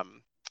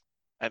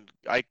 and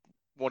I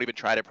won't even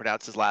try to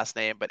pronounce his last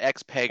name, but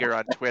ex-Pegger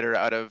on Twitter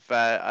out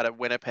of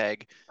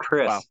Winnipeg.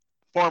 Chris. Well,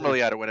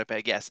 formerly out of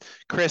Winnipeg, yes.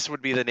 Chris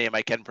would be the name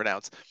I can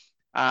pronounce.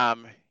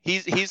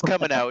 He's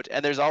coming out,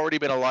 and there's already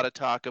been a lot of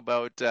talk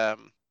about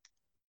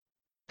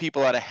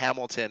people out of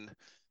Hamilton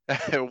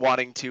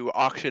wanting to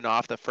auction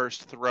off the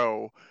first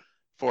throw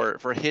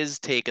for his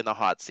take in the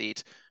hot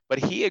seat. But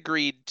he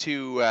agreed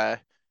to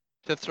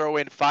throw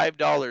in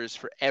 $5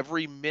 for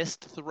every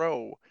missed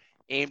throw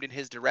aimed in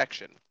his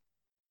direction,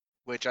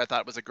 which I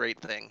thought was a great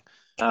thing.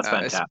 That's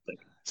fantastic.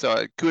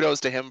 So kudos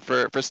to him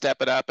for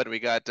stepping up. And we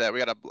got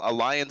a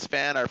Lions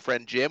fan, our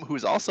friend Jim,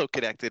 who's also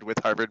connected with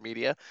Harvard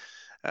Media,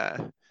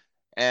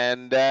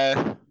 and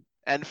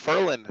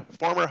Ferlin,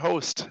 former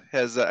host,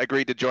 has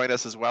agreed to join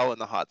us as well in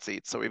the hot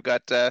seat. So we've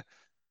got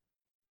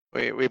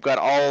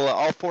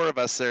all 4 of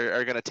us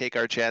are going to take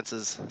our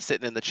chances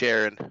sitting in the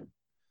chair and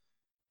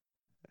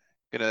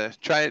gonna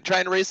try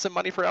and raise some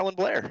money for Ellen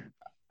Blair.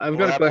 I've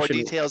We'll got a have question.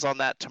 more details on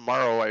that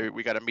tomorrow.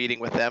 We got a meeting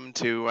with them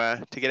to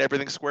get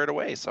everything squared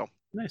away. So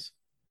Nice.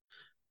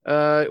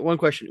 One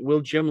question.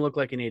 Will Jim look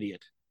like an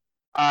idiot?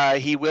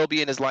 he will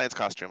be in his Lions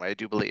costume, I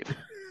do believe.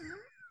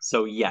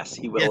 So yes,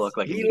 he will look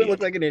like he will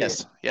look like an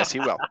idiot. Yes, he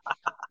will.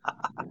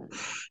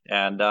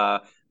 And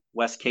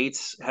Wes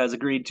Cates has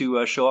agreed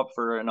to show up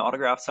for an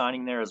autograph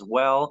signing there as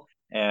well.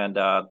 And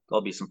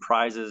there'll be some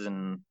prizes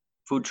and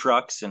food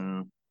trucks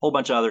and a whole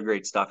bunch of other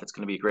great stuff. It's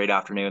going to be a great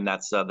afternoon.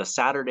 That's the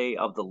Saturday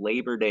of the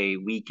Labor Day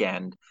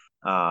weekend,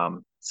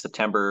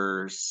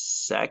 September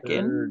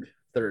 2nd.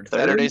 Third.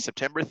 Saturday,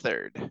 September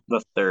 3rd.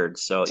 The 3rd.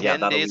 So 10 yeah,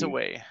 that'll days be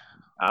away.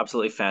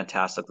 absolutely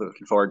fantastic.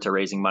 Looking forward to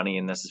raising money.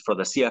 And this is for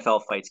the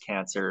CFL Fights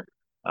Cancer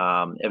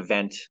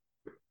event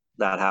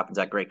that happens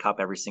at Grey Cup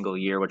every single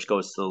year, which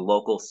goes to the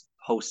local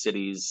host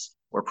cities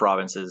or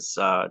provinces,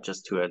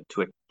 just to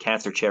a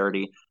cancer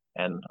charity.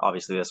 And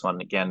obviously this one,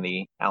 again,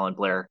 the Alan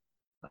Blair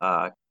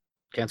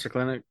Cancer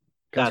clinic.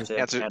 That's it.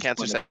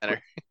 Cancer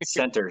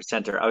Center.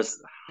 Center.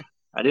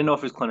 I didn't know if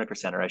it was clinic or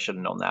center. I should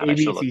have known that. I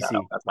should have looked that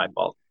up. That's my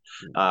fault.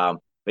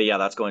 But yeah,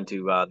 that's going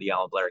to the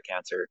Alan Blair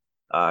Cancer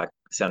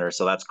Center.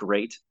 So that's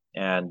great.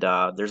 And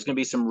there's going to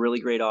be some really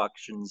great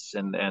auctions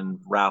and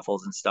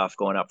raffles and stuff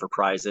going up for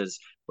prizes.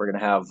 We're going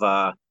to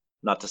have,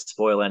 not to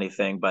spoil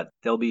anything, but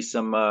there'll be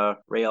some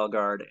Ray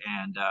Elgard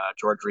and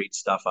George Reed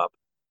stuff up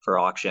for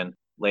auction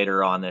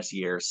later on this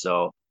year.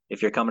 So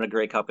if you're coming to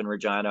Grey Cup in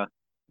Regina,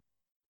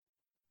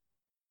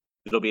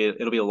 it'll be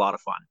a lot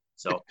of fun.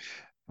 So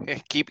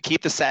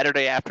keep the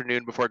Saturday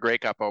afternoon before Grey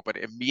Cup open,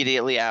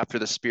 immediately after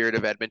the Spirit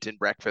of Edmonton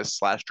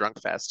breakfast /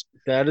 drunk fest.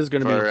 That is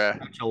going to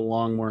be such a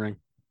long morning.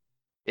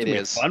 It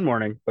is a fun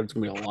morning, but it's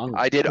going to be a long one.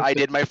 I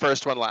did my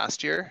first one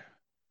last year,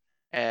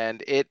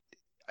 and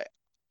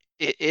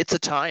it's a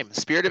time.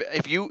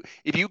 If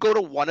you go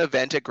to one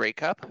event at Grey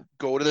Cup,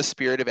 go to the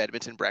Spirit of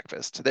Edmonton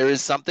breakfast. There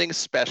is something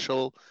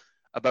special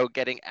about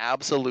getting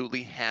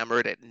absolutely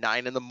hammered at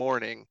 9 in the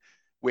morning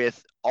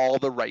with all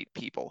the right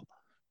people.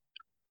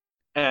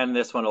 And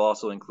this one will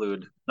also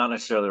include not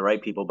necessarily the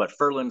right people, but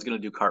Furlan's going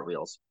to do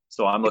cartwheels.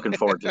 So I'm looking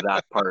forward to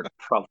that part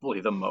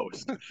probably the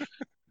most.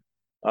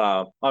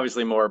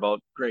 Obviously, more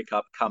about Grey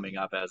Cup coming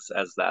up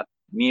as that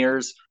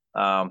nears.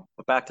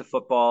 But back to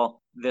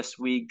football this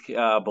week.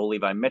 Bo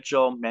Levi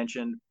Mitchell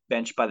mentioned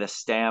benched by the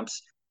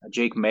Stamps.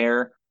 Jake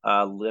Mayer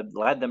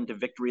led them to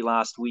victory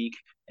last week,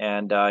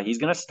 and he's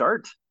going to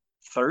start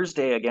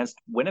Thursday against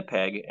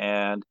Winnipeg.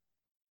 And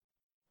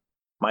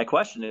my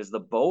question is: the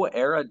Bo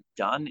era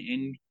done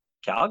in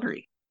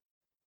Calgary?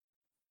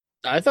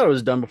 I thought it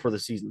was done before the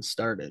season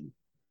started.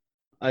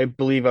 I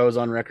believe I was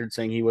on record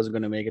saying he wasn't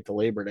going to make it to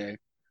Labor Day,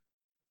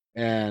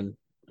 and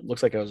it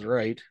looks like I was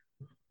right.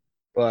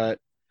 But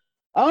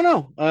I don't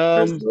know.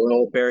 There's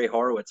little Barry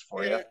Horowitz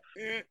for you.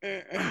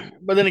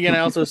 But then again, I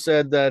also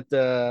said that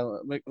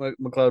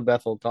McLeod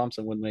Bethel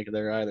Thompson wouldn't make it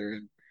there either,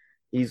 and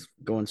he's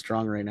going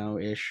strong right now,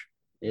 ish.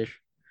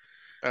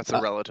 That's a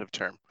relative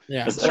term.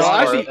 Yeah. As Well,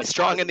 far actually, as-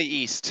 Strong in the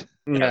East.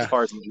 Yeah, as yeah.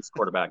 far as the East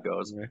quarterback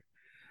goes.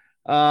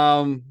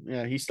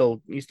 Yeah, he's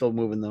still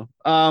moving though.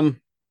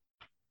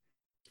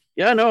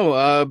 Yeah,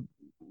 no,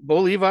 Bo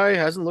Levi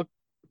hasn't looked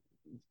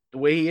the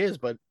way he is,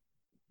 but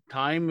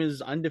time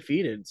is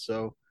undefeated.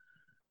 So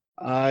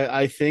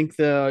I think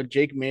the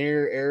Jake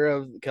Mayer era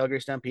of the Calgary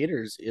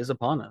Stampeders is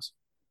upon us.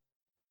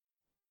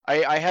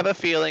 I have a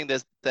feeling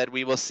that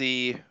we will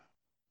see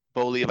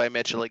Bo Levi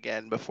Mitchell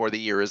again before the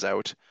year is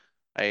out.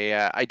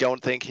 I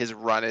don't think his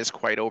run is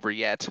quite over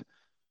yet.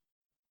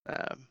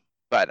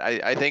 But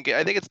I think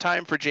it's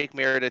time for Jake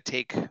Mayer to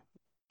take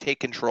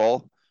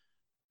control,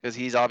 because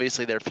he's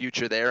obviously their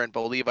future there, and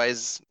Bo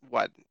Levi's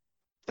what,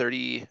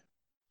 30,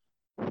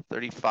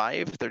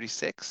 35,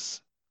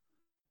 36,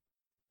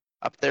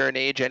 up there in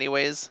age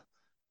anyways.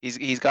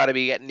 He's got to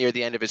be getting near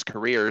the end of his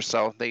career,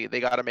 so they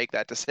got to make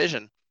that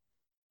decision.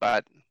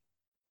 But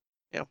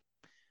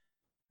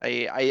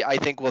I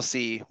think we'll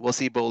see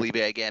Bo Levi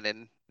again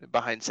in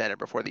behind center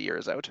before the year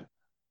is out.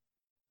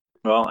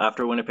 Well,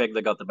 after Winnipeg,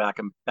 they got the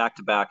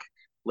back-to-back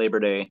Labor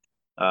Day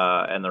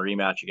and the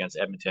rematch against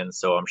Edmonton.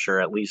 So I'm sure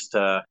at least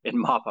in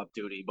mop-up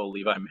duty, Bo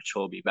Levi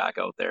Mitchell will be back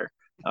out there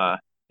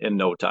in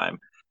no time.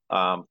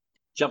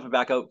 Jumping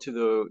back out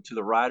to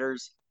the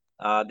Riders,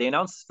 they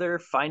announced their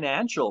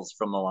financials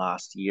from the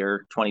last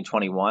year,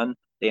 2021.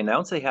 They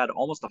announced they had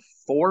almost a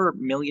 $4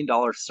 million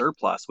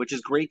surplus, which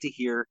is great to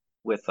hear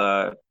with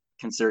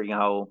considering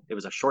how it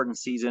was a shortened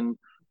season.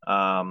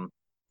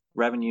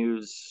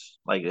 Revenues,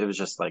 like it was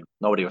just like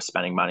nobody was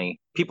spending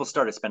money. People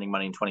started spending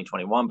money in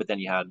 2021, but then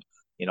you had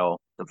the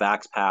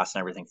vax pass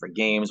and everything for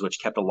games, which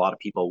kept a lot of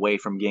people away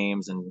from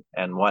games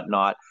and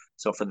whatnot.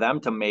 So for them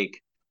to make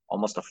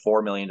almost a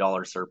 $4 million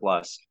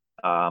surplus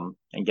and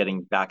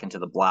getting back into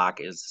the black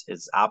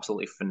is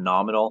absolutely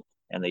phenomenal.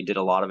 And they did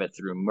a lot of it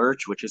through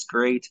merch, which is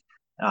great.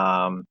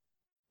 So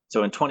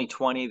in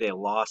 2020 they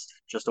lost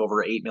just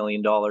over $8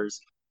 million.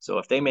 So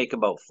if they make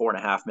about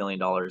 $4.5 million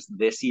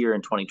this year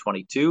in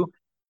 2022,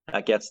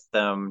 that gets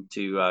them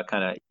to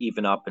kind of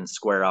even up and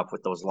square up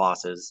with those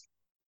losses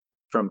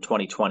from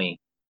 2020,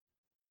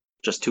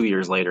 just 2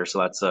 years later. So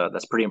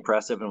that's pretty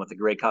impressive. And with the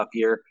Grey Cup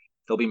year,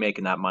 they'll be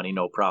making that money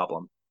no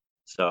problem.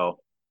 So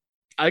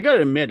I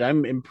gotta admit,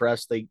 I'm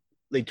impressed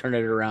they turned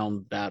it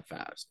around that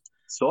fast.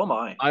 so am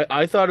I.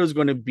 I thought it was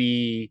going to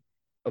be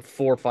a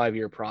 4 or 5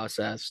 year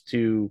process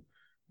to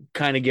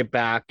kind of get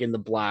back in the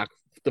black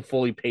to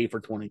fully pay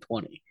for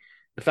 2020.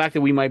 The fact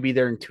that we might be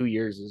there in 2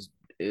 years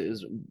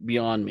is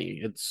beyond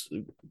me. It's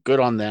good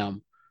on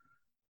them.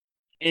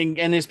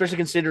 And especially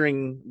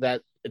considering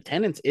that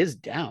attendance is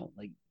down.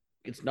 Like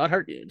it's not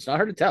hard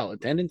to tell.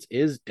 Attendance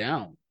is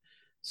down.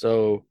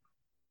 So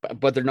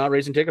but they're not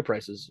raising ticket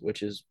prices,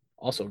 which is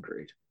also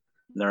great.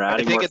 They're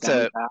adding more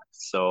fan packs,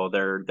 so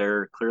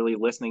they're clearly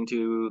listening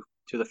to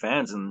the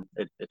fans, and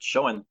it's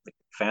showing. The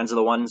fans are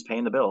the ones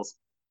paying the bills.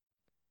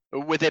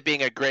 With it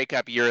being a Grey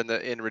Cup year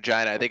in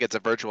Regina, I think it's a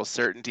virtual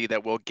certainty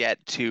that we'll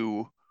get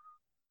to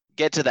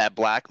that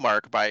black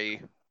mark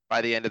by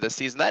the end of the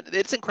season. That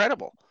it's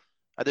incredible.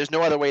 There's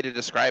no other way to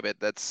describe it.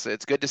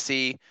 It's good to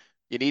see.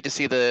 You need to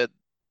see the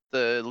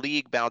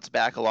league bounce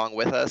back along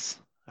with us.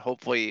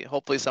 Hopefully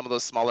some of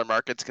those smaller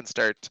markets can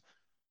start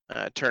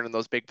turning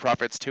those big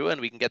profits too,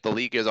 and we can get the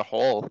league as a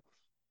whole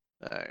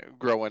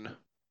growing.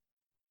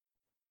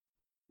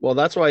 Well,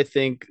 that's why I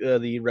think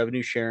the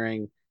revenue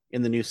sharing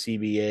in the new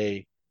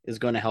CBA is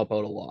going to help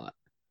out a lot,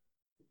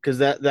 because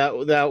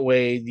that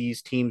way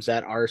these teams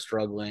that are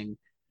struggling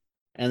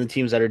and the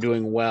teams that are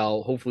doing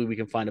well, hopefully we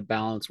can find a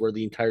balance where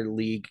the entire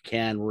league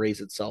can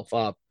raise itself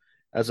up,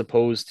 as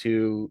opposed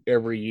to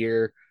every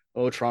year,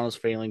 oh, Toronto's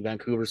failing,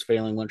 Vancouver's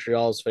failing,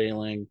 Montreal's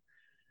failing.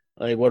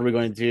 Like, what are we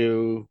going to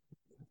do?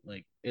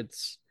 Like,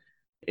 it's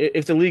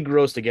if the league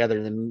grows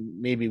together, then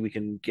maybe we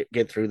can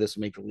get through this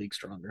and make the league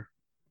stronger.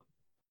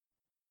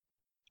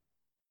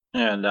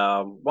 And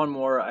one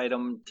more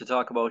item to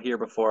talk about here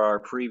before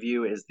our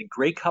preview is the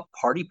Grey Cup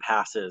party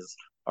passes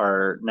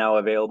are now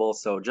available.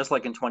 So just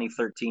like in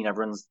 2013,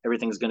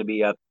 everything's going to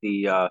be at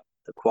the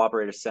the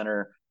Cooperative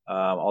Center,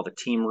 all the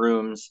team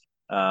rooms.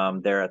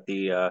 There at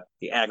the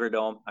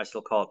Agrodome. I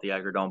still call it the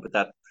Agrodome, but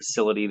that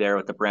facility there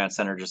with the Brand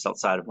Center just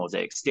outside of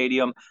Mosaic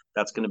Stadium,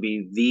 that's going to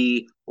be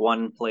the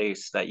one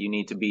place that you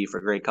need to be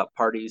for Grey Cup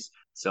parties.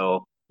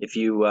 So if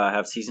you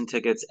have season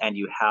tickets and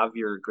you have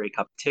your Grey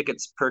Cup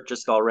tickets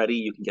purchased already,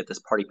 you can get this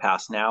party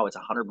pass now. It's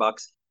 $100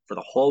 for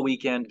the whole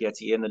weekend, gets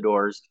you in the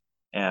doors,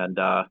 and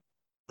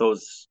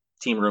those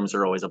team rooms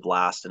are always a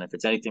blast. And if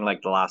it's anything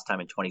like the last time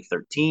in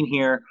 2013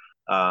 here,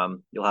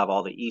 you'll have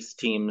all the East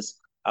teams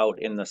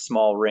out in the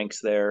small rinks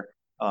there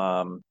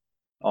on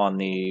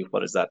the,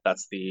 what is that?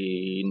 That's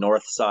the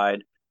north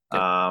side.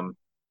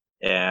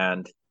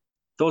 And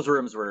those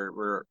rooms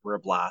were a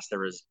blast. There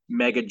was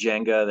mega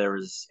Jenga, there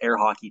was air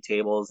hockey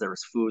tables, there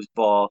was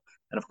foosball,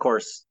 and of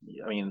course,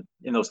 I mean,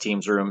 in those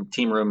team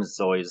rooms, it's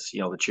always, the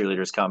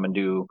cheerleaders come and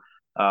do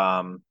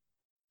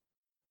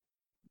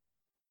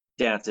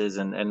dances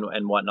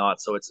and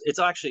whatnot. So it's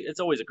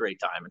always a great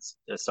time.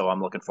 So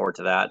I'm looking forward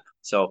to that.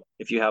 So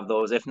if you have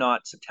those, if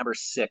not, September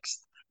 6th,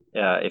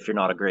 if you're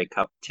not a Grey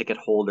Cup ticket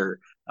holder,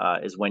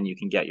 is when you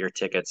can get your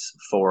tickets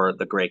for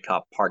the Grey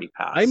Cup party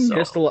pass. I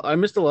missed a lot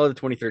of the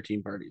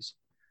 2013 parties.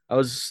 I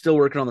was still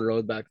working on the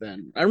road back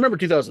then. I remember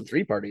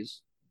 2003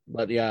 parties,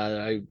 but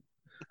yeah,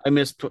 I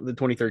missed the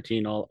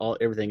 2013 all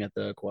everything at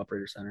the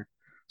Cooperator Center.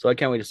 So I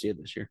can't wait to see it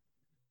this year.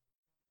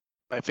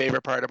 My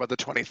favorite part about the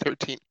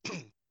 2013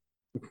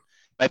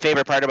 My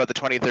favorite part about the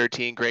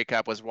 2013 Grey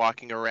Cup was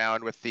walking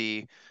around with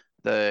the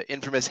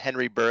infamous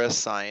Henry Burris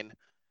sign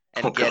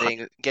and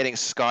getting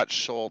Scott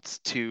Schultz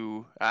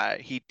to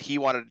he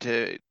wanted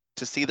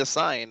to see the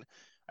sign.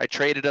 I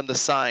traded him the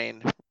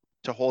sign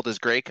to hold his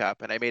Grey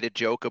Cup, and I made a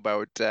joke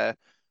about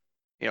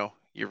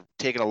you're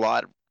taking a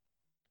lot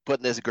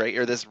putting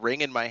this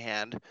ring in my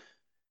hand,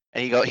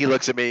 and he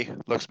looks at me,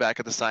 looks back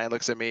at the sign,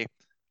 looks at me.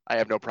 I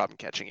have no problem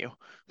catching you.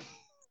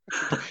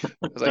 I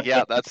was like,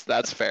 yeah,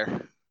 that's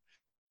fair.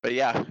 But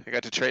yeah, I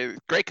got to trade.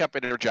 Grey Cup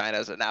in Regina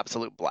is an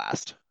absolute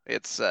blast.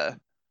 It's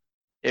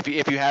if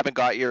you haven't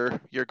got your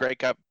Grey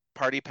Cup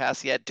party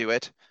pass yet, do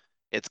it.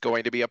 It's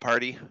going to be a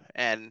party,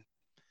 and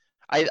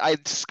I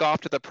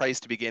scoffed at the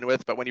price to begin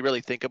with, but when you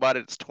really think about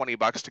it, it's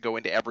 $20 to go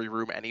into every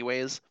room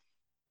anyways.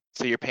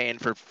 So you're paying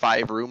for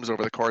 5 rooms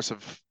over the course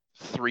of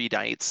 3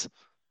 nights.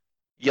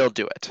 You'll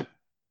do it.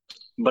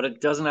 But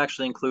it doesn't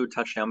actually include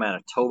Touchdown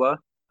Manitoba.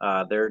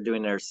 They're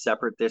doing theirs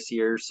separate this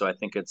year, so I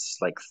think it's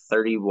like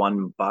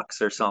 $31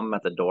 or something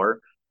at the door.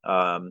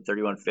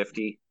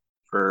 $31.50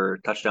 for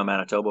Touchdown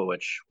Manitoba,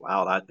 which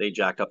wow, they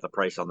jacked up the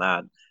price on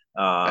that.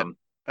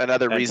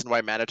 Another reason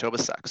why Manitoba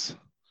sucks.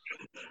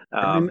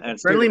 And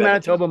friendly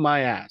Manitoba,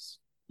 my ass.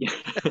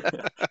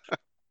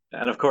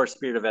 And of course,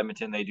 Spirit of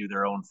Edmonton, they do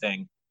their own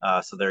thing,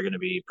 so they're going to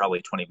be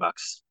probably $20,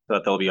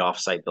 but they'll be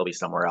off-site. They'll be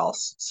somewhere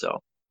else. So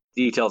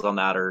details on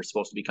that are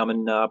supposed to be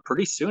coming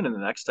pretty soon in the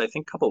next, I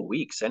think, couple of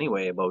weeks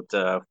anyway, about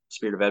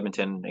Spirit of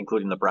Edmonton,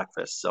 including the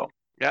breakfast. So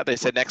yeah, they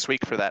said next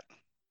week for that.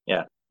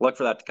 Yeah, look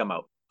for that to come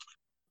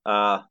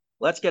out.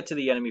 Let's get to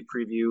the enemy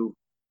preview.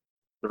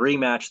 The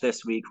rematch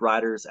this week,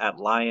 Riders at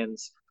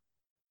Lions.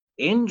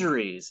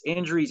 Injuries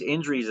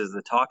is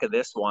the talk of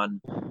this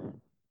one.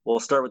 We'll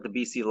start with the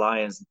BC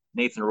Lions.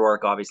 Nathan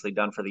Rourke obviously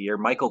done for the year.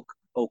 Michael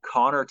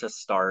O'Connor to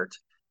start.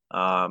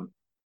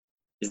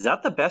 Is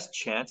that the best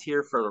chance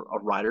here for a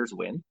Riders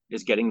win?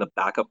 Is getting the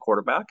backup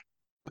quarterback?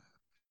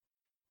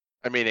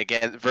 I mean,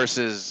 again,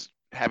 versus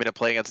having to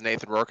play against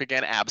Nathan Rourke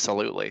again,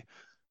 absolutely.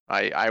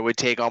 I would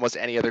take almost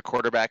any other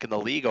quarterback in the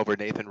league over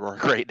Nathan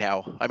Rourke right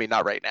now. I mean,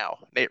 not right now.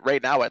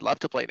 Right now, I'd love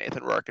to play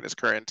Nathan Rourke in his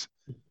current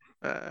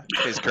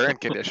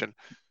condition.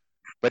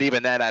 But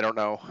even then, I don't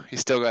know.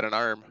 He's still got an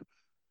arm.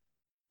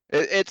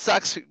 It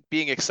sucks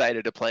being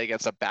excited to play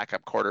against a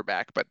backup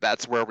quarterback, but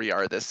that's where we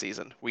are this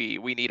season. We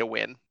need a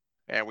win,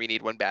 and we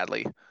need one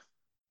badly.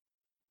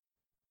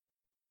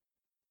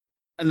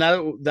 And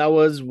that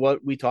was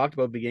what we talked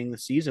about beginning of the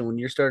season. When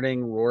you're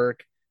starting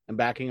Rourke and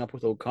backing up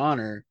with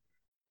O'Connor,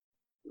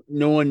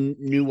 no one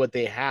knew what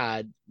they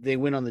had. They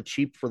went on the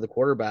cheap for the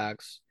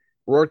quarterbacks.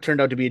 Rourke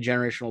turned out to be a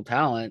generational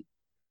talent.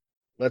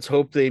 Let's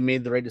hope they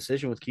made the right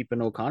decision with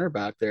keeping O'Connor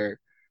back there.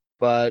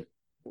 But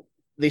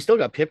they still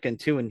got Pipkin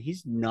too, and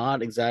he's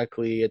not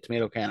exactly a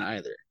tomato can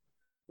either.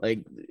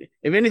 Like,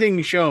 if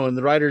anything shown,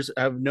 the Riders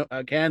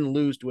can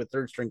lose to a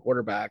third string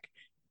quarterback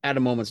at a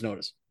moment's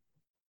notice.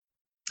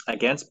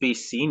 Against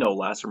BC, no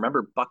less.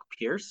 Remember Buck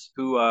Pierce,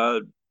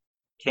 who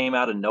came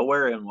out of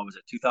nowhere in, what was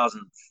it,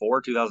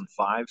 2004,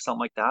 2005, something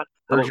like that?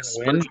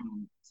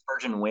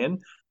 Spurgeon Wynn.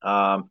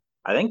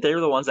 I think they were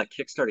the ones that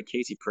kickstarted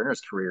Casey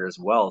Printer's career as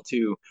well,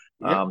 too.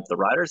 Yeah. The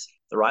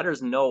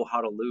Riders know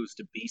how to lose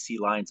to BC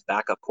Lions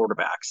backup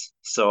quarterbacks.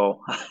 So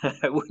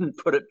I wouldn't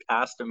put it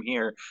past them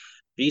here.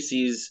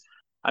 BC's,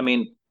 I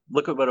mean,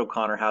 look at what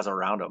O'Connor has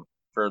around him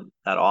for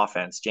that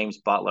offense. James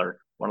Butler,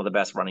 one of the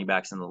best running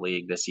backs in the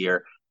league this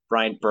year.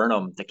 Brian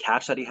Burnham, the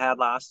catch that he had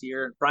last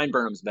year, Brian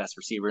Burnham's best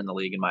receiver in the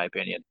league, in my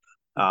opinion.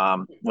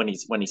 When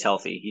he's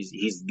healthy,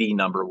 he's the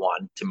number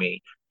one to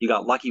me. You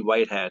got Lucky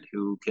Whitehead,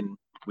 who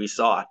we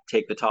saw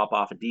take the top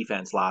off of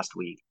defense last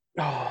week.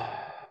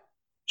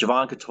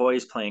 Javon Catoy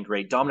is playing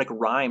great. Dominic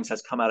Rhymes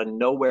has come out of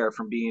nowhere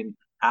from being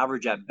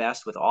average at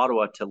best with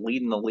Ottawa to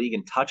leading the league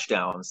in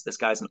touchdowns. This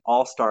guy's an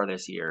all-star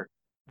this year.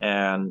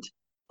 And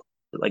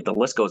like the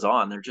list goes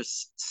on, they're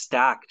just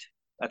stacked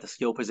at the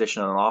skill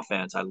position on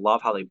offense. I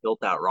love how they built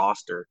that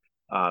roster,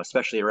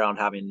 especially around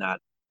having that,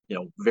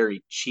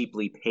 very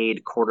cheaply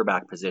paid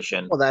quarterback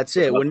position. Well, that's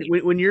it.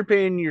 When you're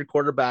paying your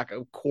quarterback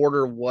a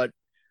quarter what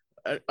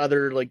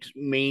other like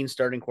main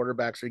starting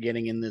quarterbacks are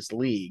getting in this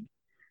league,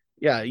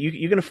 yeah,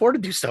 you can afford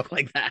to do stuff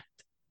like that.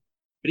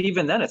 But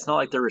even then, it's not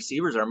like their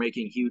receivers are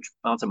making huge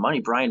amounts of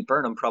money. Brian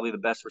Burnham, probably the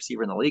best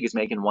receiver in the league, is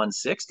making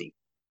 160.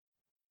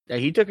 Yeah,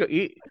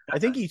 I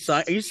think he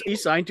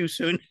signed too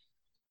soon.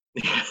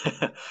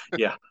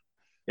 Yeah,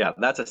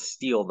 that's a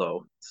steal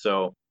though.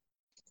 So,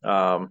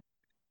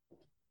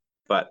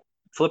 but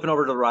flipping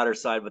over to the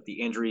Riders side with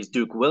the injuries,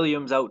 Duke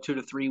Williams out 2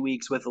 to 3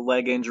 weeks with a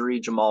leg injury.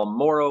 Jamal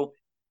Morrow,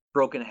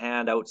 broken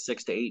hand, out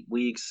 6 to 8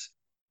 weeks.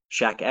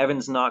 Shaq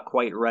Evans not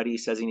quite ready,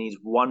 says he needs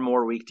one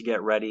more week to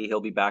get ready.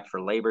 He'll be back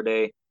for Labor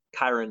Day.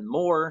 Kyron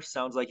Moore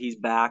sounds like he's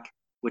back,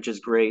 which is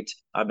great.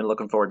 I've been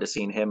looking forward to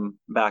seeing him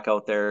back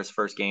out there, his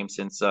first game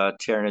since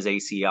tearing his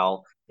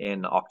ACL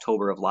in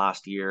October of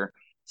last year.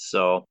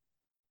 So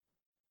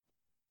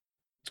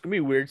it's gonna be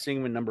weird seeing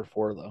him in number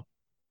 4 though.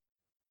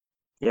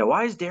 Yeah,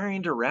 why is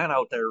Darian Durant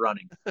out there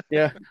running?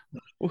 Yeah.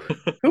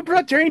 Who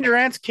brought Darian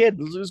Durant's kid?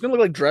 It was going to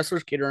look like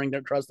Dressler's kid running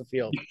across the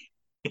field.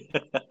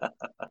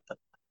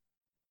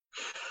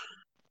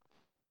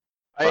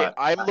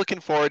 I'm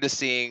looking forward to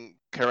seeing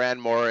Karan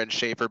Moore and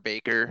Schaefer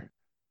Baker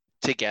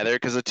together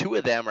because the two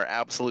of them are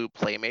absolute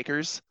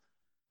playmakers.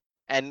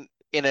 And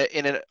in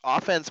an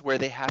offense where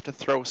they have to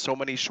throw so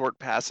many short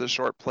passes,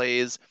 short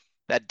plays,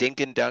 that dink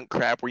and dunk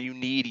crap where you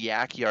need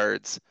yak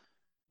yards,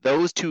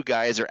 those two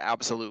guys are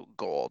absolute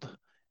gold.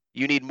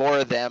 You need more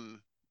of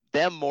them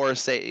more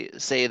say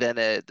than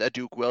a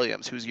Duke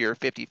Williams, who's your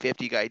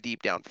 50-50 guy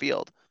deep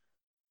downfield.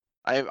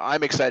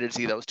 I'm excited to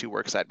see those two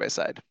work side by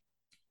side.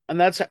 And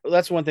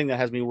that's one thing that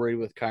has me worried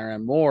with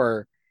Kyron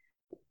Moore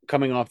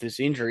coming off this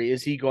injury.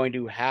 Is he going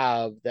to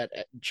have that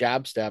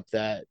jab step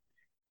that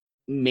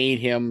made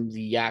him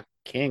the yak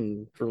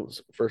king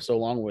for so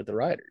long with the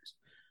Riders?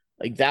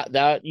 Like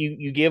that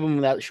you gave him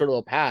that short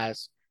little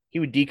pass, he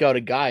would deke out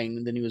a guy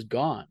and then he was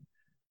gone.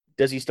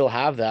 Does he still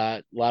have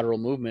that lateral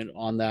movement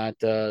on that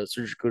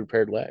surgically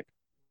repaired leg?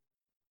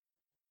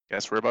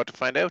 Guess we're about to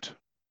find out.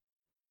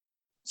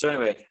 So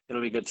anyway,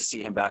 it'll be good to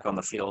see him back on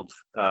the field.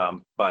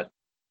 But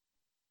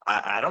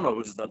I don't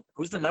know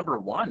who's the number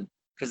one,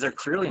 because they're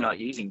clearly not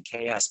using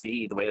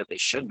KSB the way that they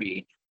should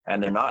be,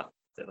 and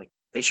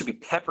they should be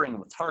peppering him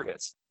with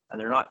targets, and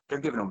they're not. They're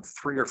giving him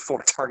 3 or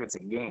 4 targets a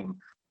game,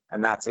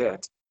 and that's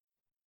it.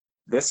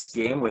 This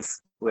game with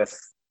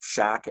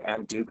Shaq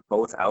and Duke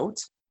both out,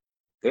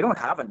 they don't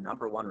have a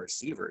number one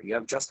receiver. You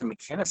have Justin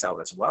McInnis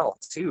out as well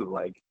too.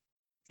 Like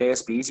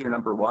KSB's your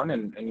number one,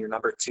 and your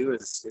number 2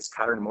 is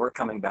Kyron Moore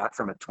coming back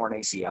from a torn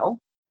ACL.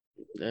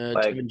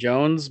 Tevin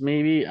Jones,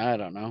 maybe, I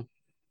don't know.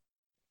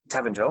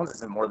 Tevin Jones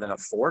isn't more than a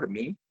 4 to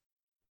me.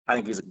 I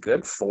think he's a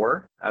good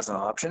 4 as an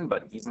option,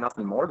 but he's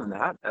nothing more than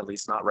that, at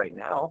least not right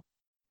now.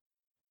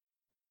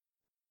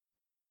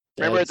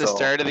 Remember at the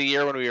start of the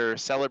year when we were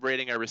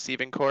celebrating our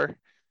receiving core?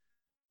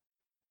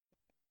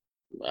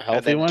 A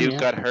healthy one, Duke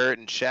got hurt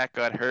and Shaq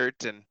got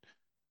hurt, and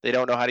they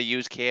don't know how to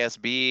use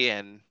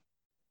KSB.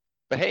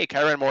 But hey,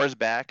 Kyron Moore's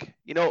back.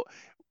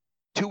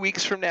 2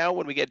 weeks from now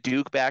when we get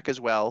Duke back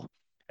as well,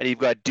 and you've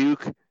got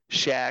Duke,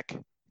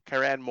 Shaq,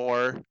 Kyron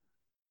Moore,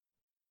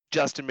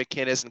 Justin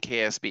McInnis, and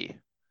KSB.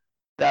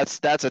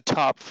 That's a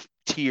top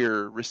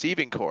tier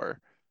receiving core.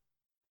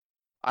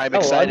 I'm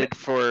excited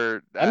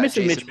for I'm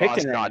missing Jason Mitch Moss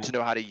Picton not to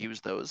know how to use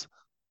those.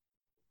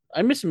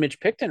 I'm missing Mitch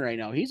Picton right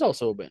now. He's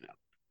also been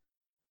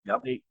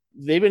out. Yep.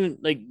 They've been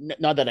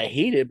not that I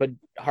hate it, but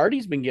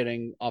Hardy's been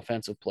getting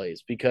offensive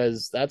plays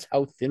because that's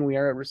how thin we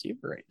are at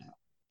receiver right now.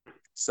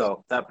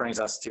 So that brings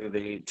us to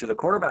the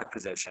quarterback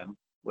position.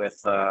 With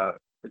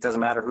it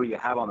doesn't matter who you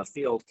have on the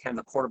field, can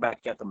the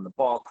quarterback get them the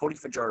ball? Cody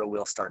Fajardo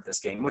will start this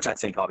game, which I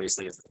think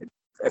obviously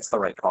it's the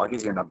right call.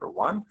 He's your number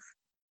 1.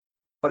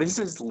 But is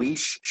his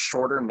leash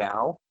shorter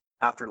now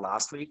after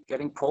last week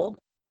getting pulled?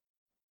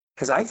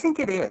 Because I think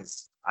it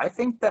is. I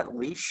think that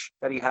leash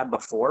that he had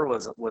before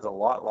was a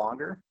lot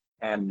longer.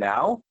 And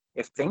now,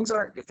 if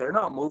they're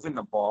not moving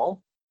the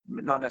ball,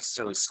 not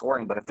necessarily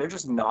scoring, but if they're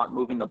just not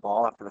moving the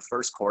ball after the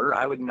first quarter,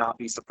 I would not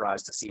be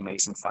surprised to see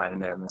Mason Fine in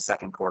there in the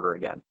second quarter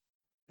again.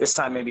 This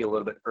time maybe a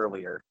little bit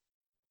earlier.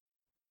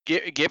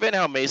 Given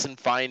how Mason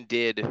Fine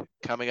did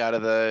coming out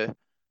of the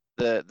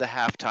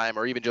halftime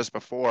or even just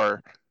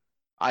before,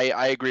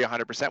 I agree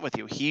 100% with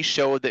you. He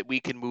showed that we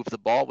can move the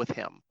ball with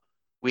him.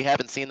 We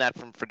haven't seen that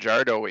from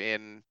Fajardo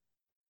in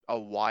a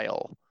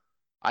while.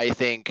 I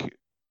think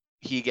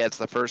he gets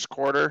the first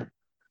quarter,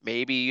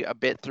 maybe a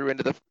bit through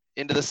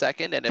into the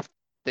second, and if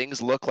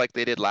things look like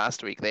they did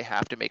last week, they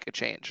have to make a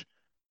change.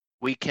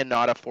 We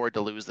cannot afford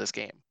to lose this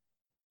game.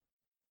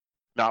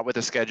 Not with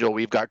the schedule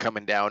we've got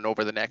coming down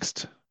over the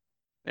next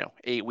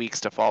 8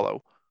 weeks to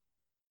follow.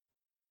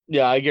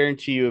 Yeah, I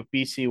guarantee you, if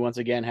BC once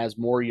again has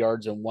more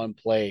yards in one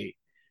play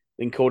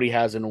than Cody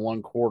has in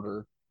one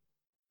quarter,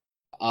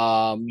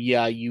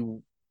 yeah,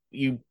 you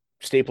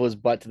staple his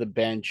butt to the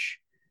bench,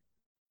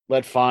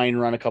 let Fine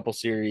run a couple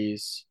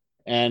series,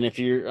 and if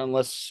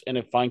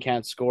Fine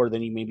can't score,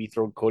 then you maybe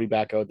throw Cody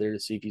back out there to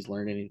see if he's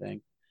learned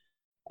anything.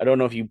 I don't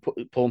know if you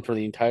pull him for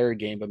the entire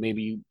game, but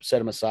maybe you set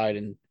him aside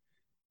and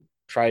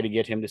try to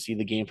get him to see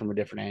the game from a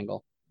different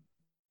angle.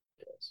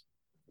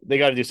 They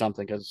got to do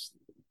something because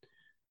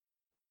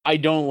I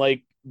don't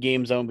like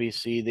games on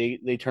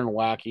BC. They turn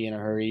wacky in a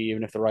hurry,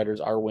 even if the Riders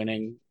are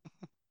winning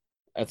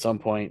at some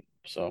point.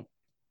 So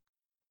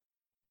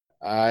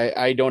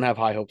I don't have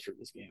high hopes for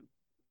this game,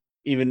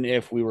 even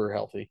if we were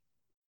healthy.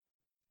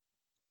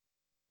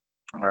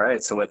 All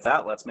right. So with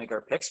that, let's make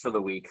our picks for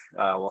the week.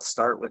 We'll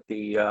start with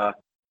the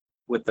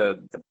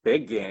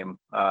big game.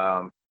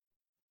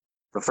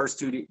 The first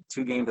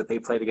two games that they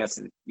played against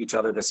each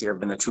other this year have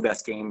been the two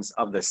best games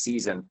of the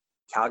season.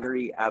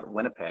 Calgary at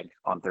Winnipeg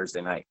on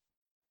Thursday night.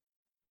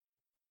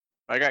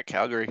 I got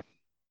Calgary.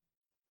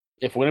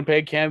 If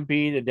Winnipeg can't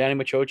beat the Danny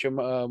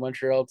Machocha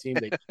Montreal team,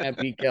 they can't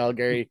beat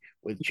Calgary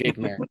with Jake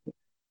Mayer.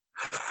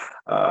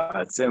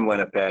 It's in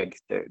Winnipeg.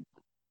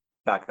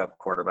 Backup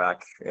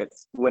quarterback.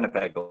 It's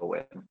Winnipeg will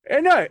win.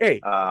 And no, hey,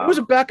 it was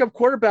a backup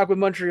quarterback with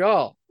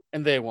Montreal,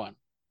 and they won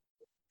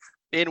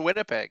In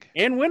Winnipeg.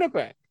 in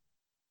Winnipeg.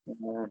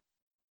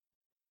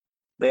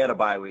 They had a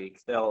bye week.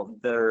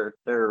 They're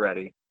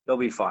ready. They'll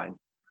be fine.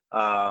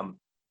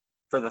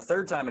 For the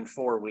third time in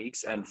 4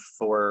 weeks and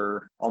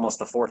for almost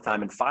the fourth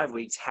time in 5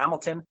 weeks,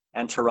 Hamilton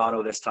and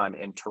Toronto, this time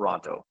in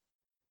Toronto.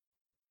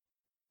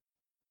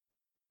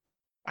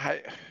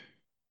 I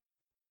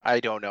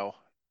don't know.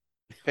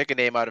 Pick a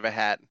name out of a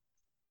hat.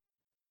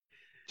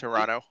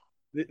 Toronto.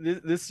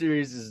 This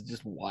series is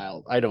just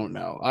wild. I don't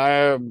know.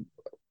 I'm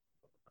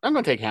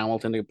going to take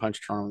Hamilton to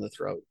punch Toronto in the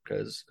throat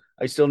because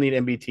I still need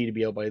MBT to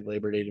be out by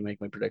Labor Day to make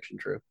my prediction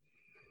true.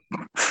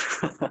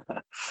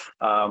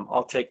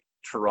 I'll take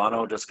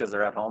Toronto just because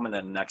they're at home, and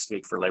then next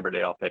week for Labor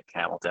Day I'll pick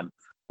Hamilton.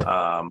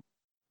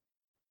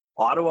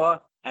 Ottawa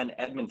and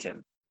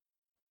Edmonton.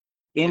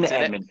 It's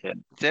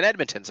in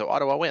Edmonton, so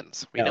Ottawa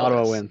wins. We know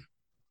Ottawa this. wins.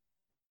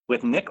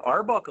 With Nick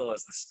Arbuckle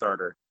as the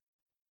starter,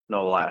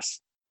 no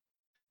less.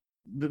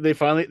 They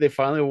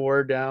finally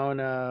wore down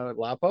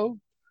Lapo.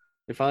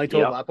 They finally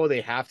told Lapo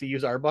they have to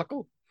use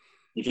Arbuckle.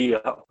 Yeah,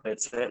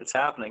 it's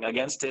happening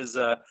against his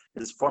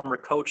former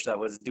coach that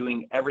was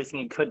doing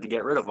everything he could to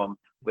get rid of him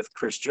with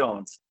Chris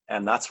Jones,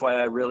 and that's why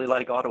I really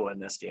like Ottawa in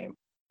this game.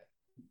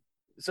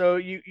 So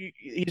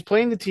he's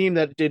playing the team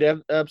that did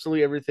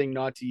absolutely everything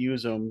not to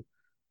use him,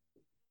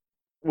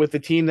 with the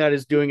team that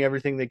is doing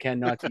everything they can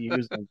not to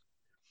use him.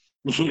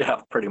 Yeah,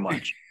 pretty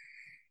much.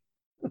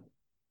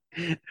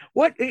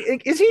 What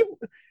is he?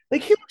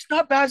 Like, he looks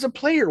not bad as a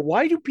player.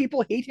 Why do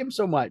people hate him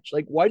so much?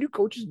 Like, why do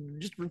coaches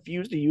just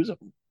refuse to use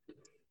him?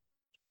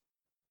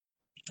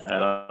 I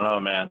don't know,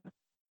 man.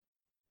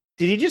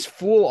 Did he just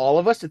fool all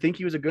of us to think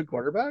he was a good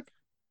quarterback?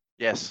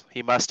 Yes,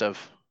 he must have.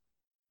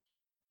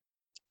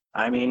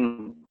 I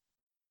mean,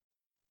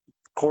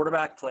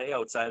 quarterback play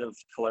outside of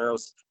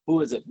Caleros.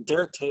 Who is it?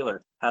 Derek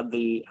Taylor had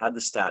the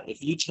stat.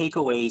 If you take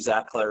away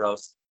Zach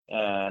Caleros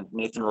and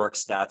Nathan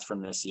Rourke's stats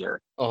from this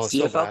year,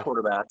 CFL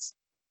quarterbacks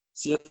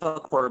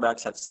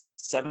have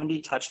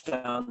 70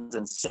 touchdowns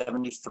and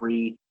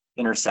 73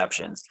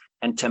 interceptions.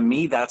 And to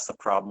me, that's the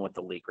problem with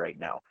the league right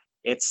now.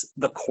 It's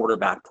the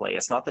quarterback play.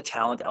 It's not the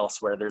talent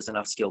elsewhere. There's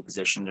enough skill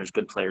position. There's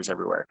good players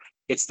everywhere.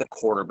 It's the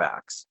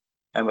quarterbacks.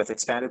 And with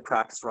expanded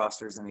practice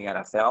rosters in the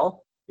NFL,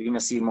 you're going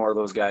to see more of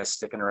those guys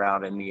sticking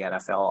around in the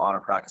NFL on a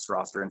practice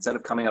roster instead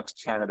of coming up to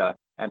Canada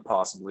and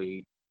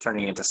possibly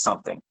turning into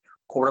something.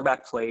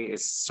 Quarterback play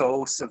is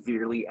so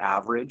severely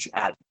average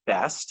at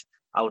best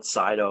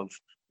outside of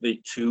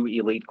the two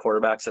elite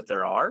quarterbacks that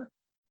there are.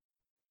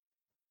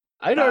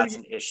 That's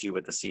an issue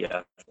with the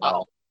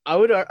CFL. I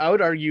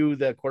would argue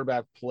that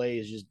quarterback play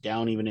is just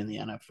down even in the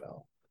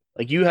NFL.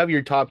 Like, you have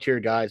your top tier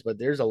guys, but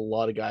there's a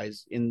lot of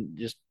guys in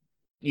just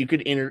you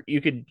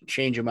could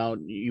change them out,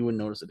 and you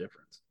wouldn't notice a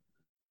difference.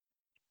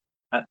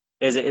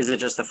 Is it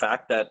just the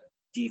fact that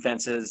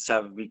defenses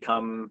have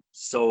become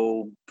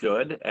so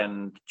good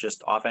and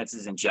just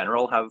offenses in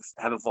general have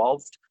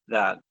evolved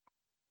that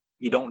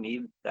you don't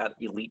need that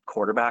elite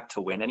quarterback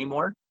to win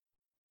anymore?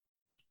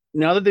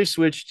 Now that they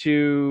switched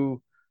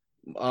to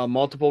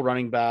multiple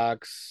running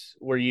backs,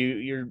 where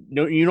you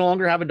no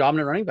longer have a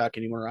dominant running back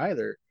anymore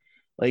either.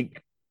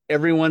 Like,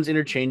 everyone's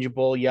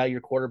interchangeable. Yeah,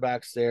 your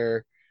quarterback's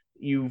there.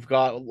 You've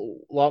got a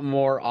lot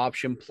more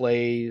option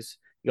plays.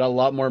 You got a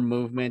lot more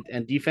movement,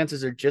 and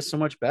defenses are just so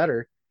much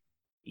better.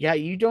 Yeah,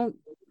 you don't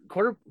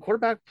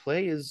quarterback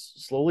play is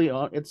slowly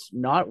on. It's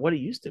not what it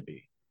used to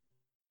be.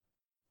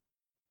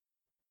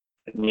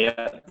 And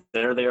yet,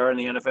 there they are in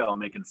the NFL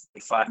making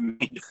 $5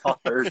 million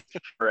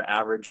for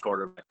average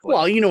quarterback play.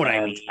 Well, you know what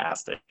I mean.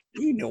 Fantastic.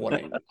 You know what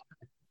I mean.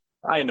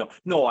 I know.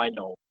 No, I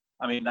know.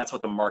 I mean, that's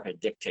what the market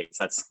dictates.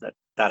 That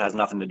has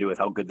nothing to do with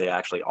how good they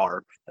actually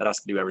are. That has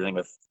to do everything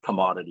with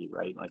commodity,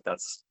 right? Like,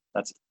 that's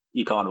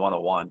econ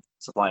 101,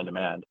 supply and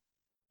demand.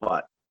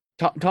 But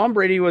Tom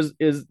Brady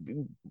is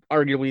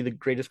arguably the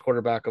greatest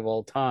quarterback of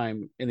all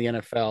time in the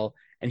NFL,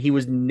 and he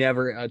was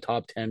never a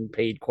top 10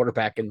 paid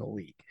quarterback in the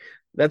league.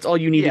 That's all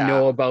you need to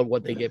know about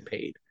what they get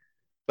paid.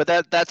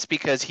 But that's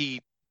because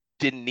he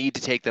didn't need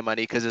to take the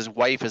money because his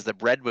wife is the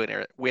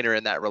breadwinner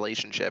in that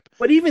relationship.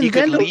 But even he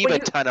then, could leave a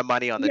ton of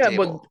money on the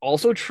table. But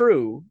also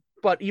true.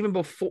 But even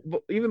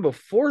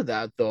before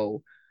that,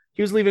 though,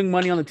 he was leaving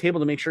money on the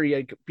table to make sure he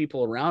had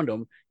people around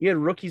him. He had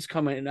rookies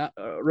coming,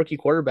 rookie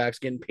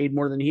quarterbacks getting paid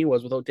more than he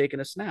was without taking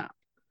a snap.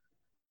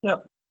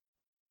 Yep.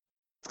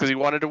 Because he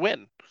wanted to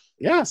win.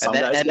 Yeah. And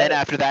then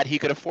after that, he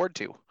could afford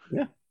to.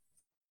 Yeah.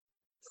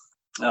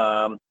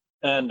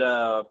 And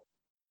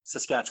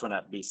Saskatchewan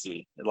at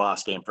BC, the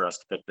last game for us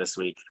to pick this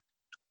week.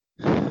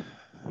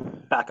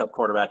 Backup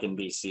quarterback in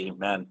BC,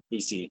 man.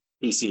 BC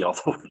all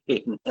the way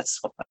in this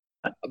one.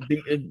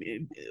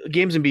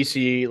 Games in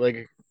BC,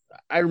 like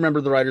I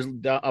remember the Riders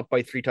up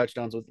by 3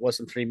 touchdowns with less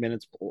than 3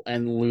 minutes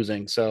and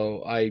losing.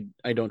 So I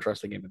don't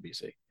trust the game in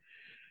BC.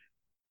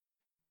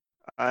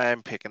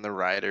 I'm picking the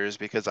Riders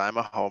because I'm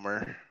a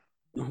homer.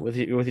 With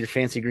your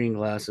fancy green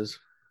glasses.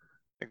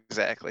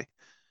 Exactly.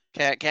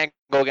 Can't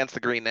go against the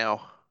green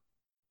now.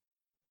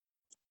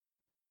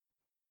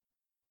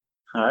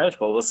 All right.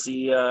 Well, we'll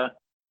see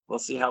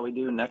how we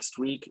do next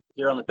week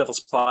here on the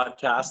Piffles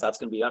podcast. That's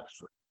going to be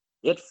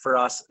it for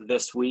us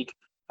this week.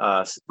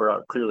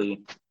 We're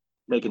clearly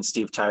making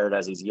Steve tired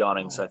as he's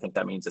yawning, so I think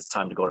that means it's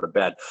time to go to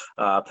bed.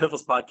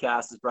 Piffles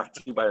podcast is brought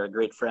to you by our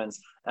great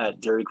friends at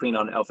Dairy Queen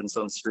on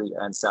Elphinstone Street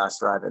and Sass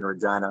Drive in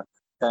Regina.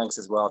 Thanks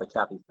as well to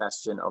Kathy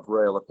Festian of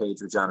Royal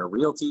LePage Regina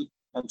Realty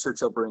and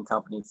Churchill Brewing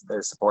Company for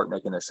their support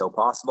making this show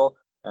possible.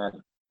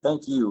 And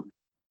thank you,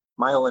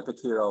 my Olympic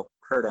hero,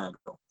 Kurt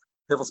Angle.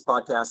 Piffles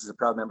podcast is a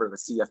proud member of the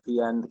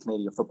CFPN, the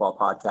Canadian Football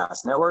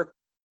Podcast Network.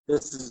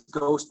 This is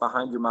Ghost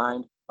Behind Your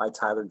Mind by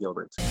Tyler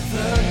Gilbert.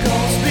 The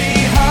ghost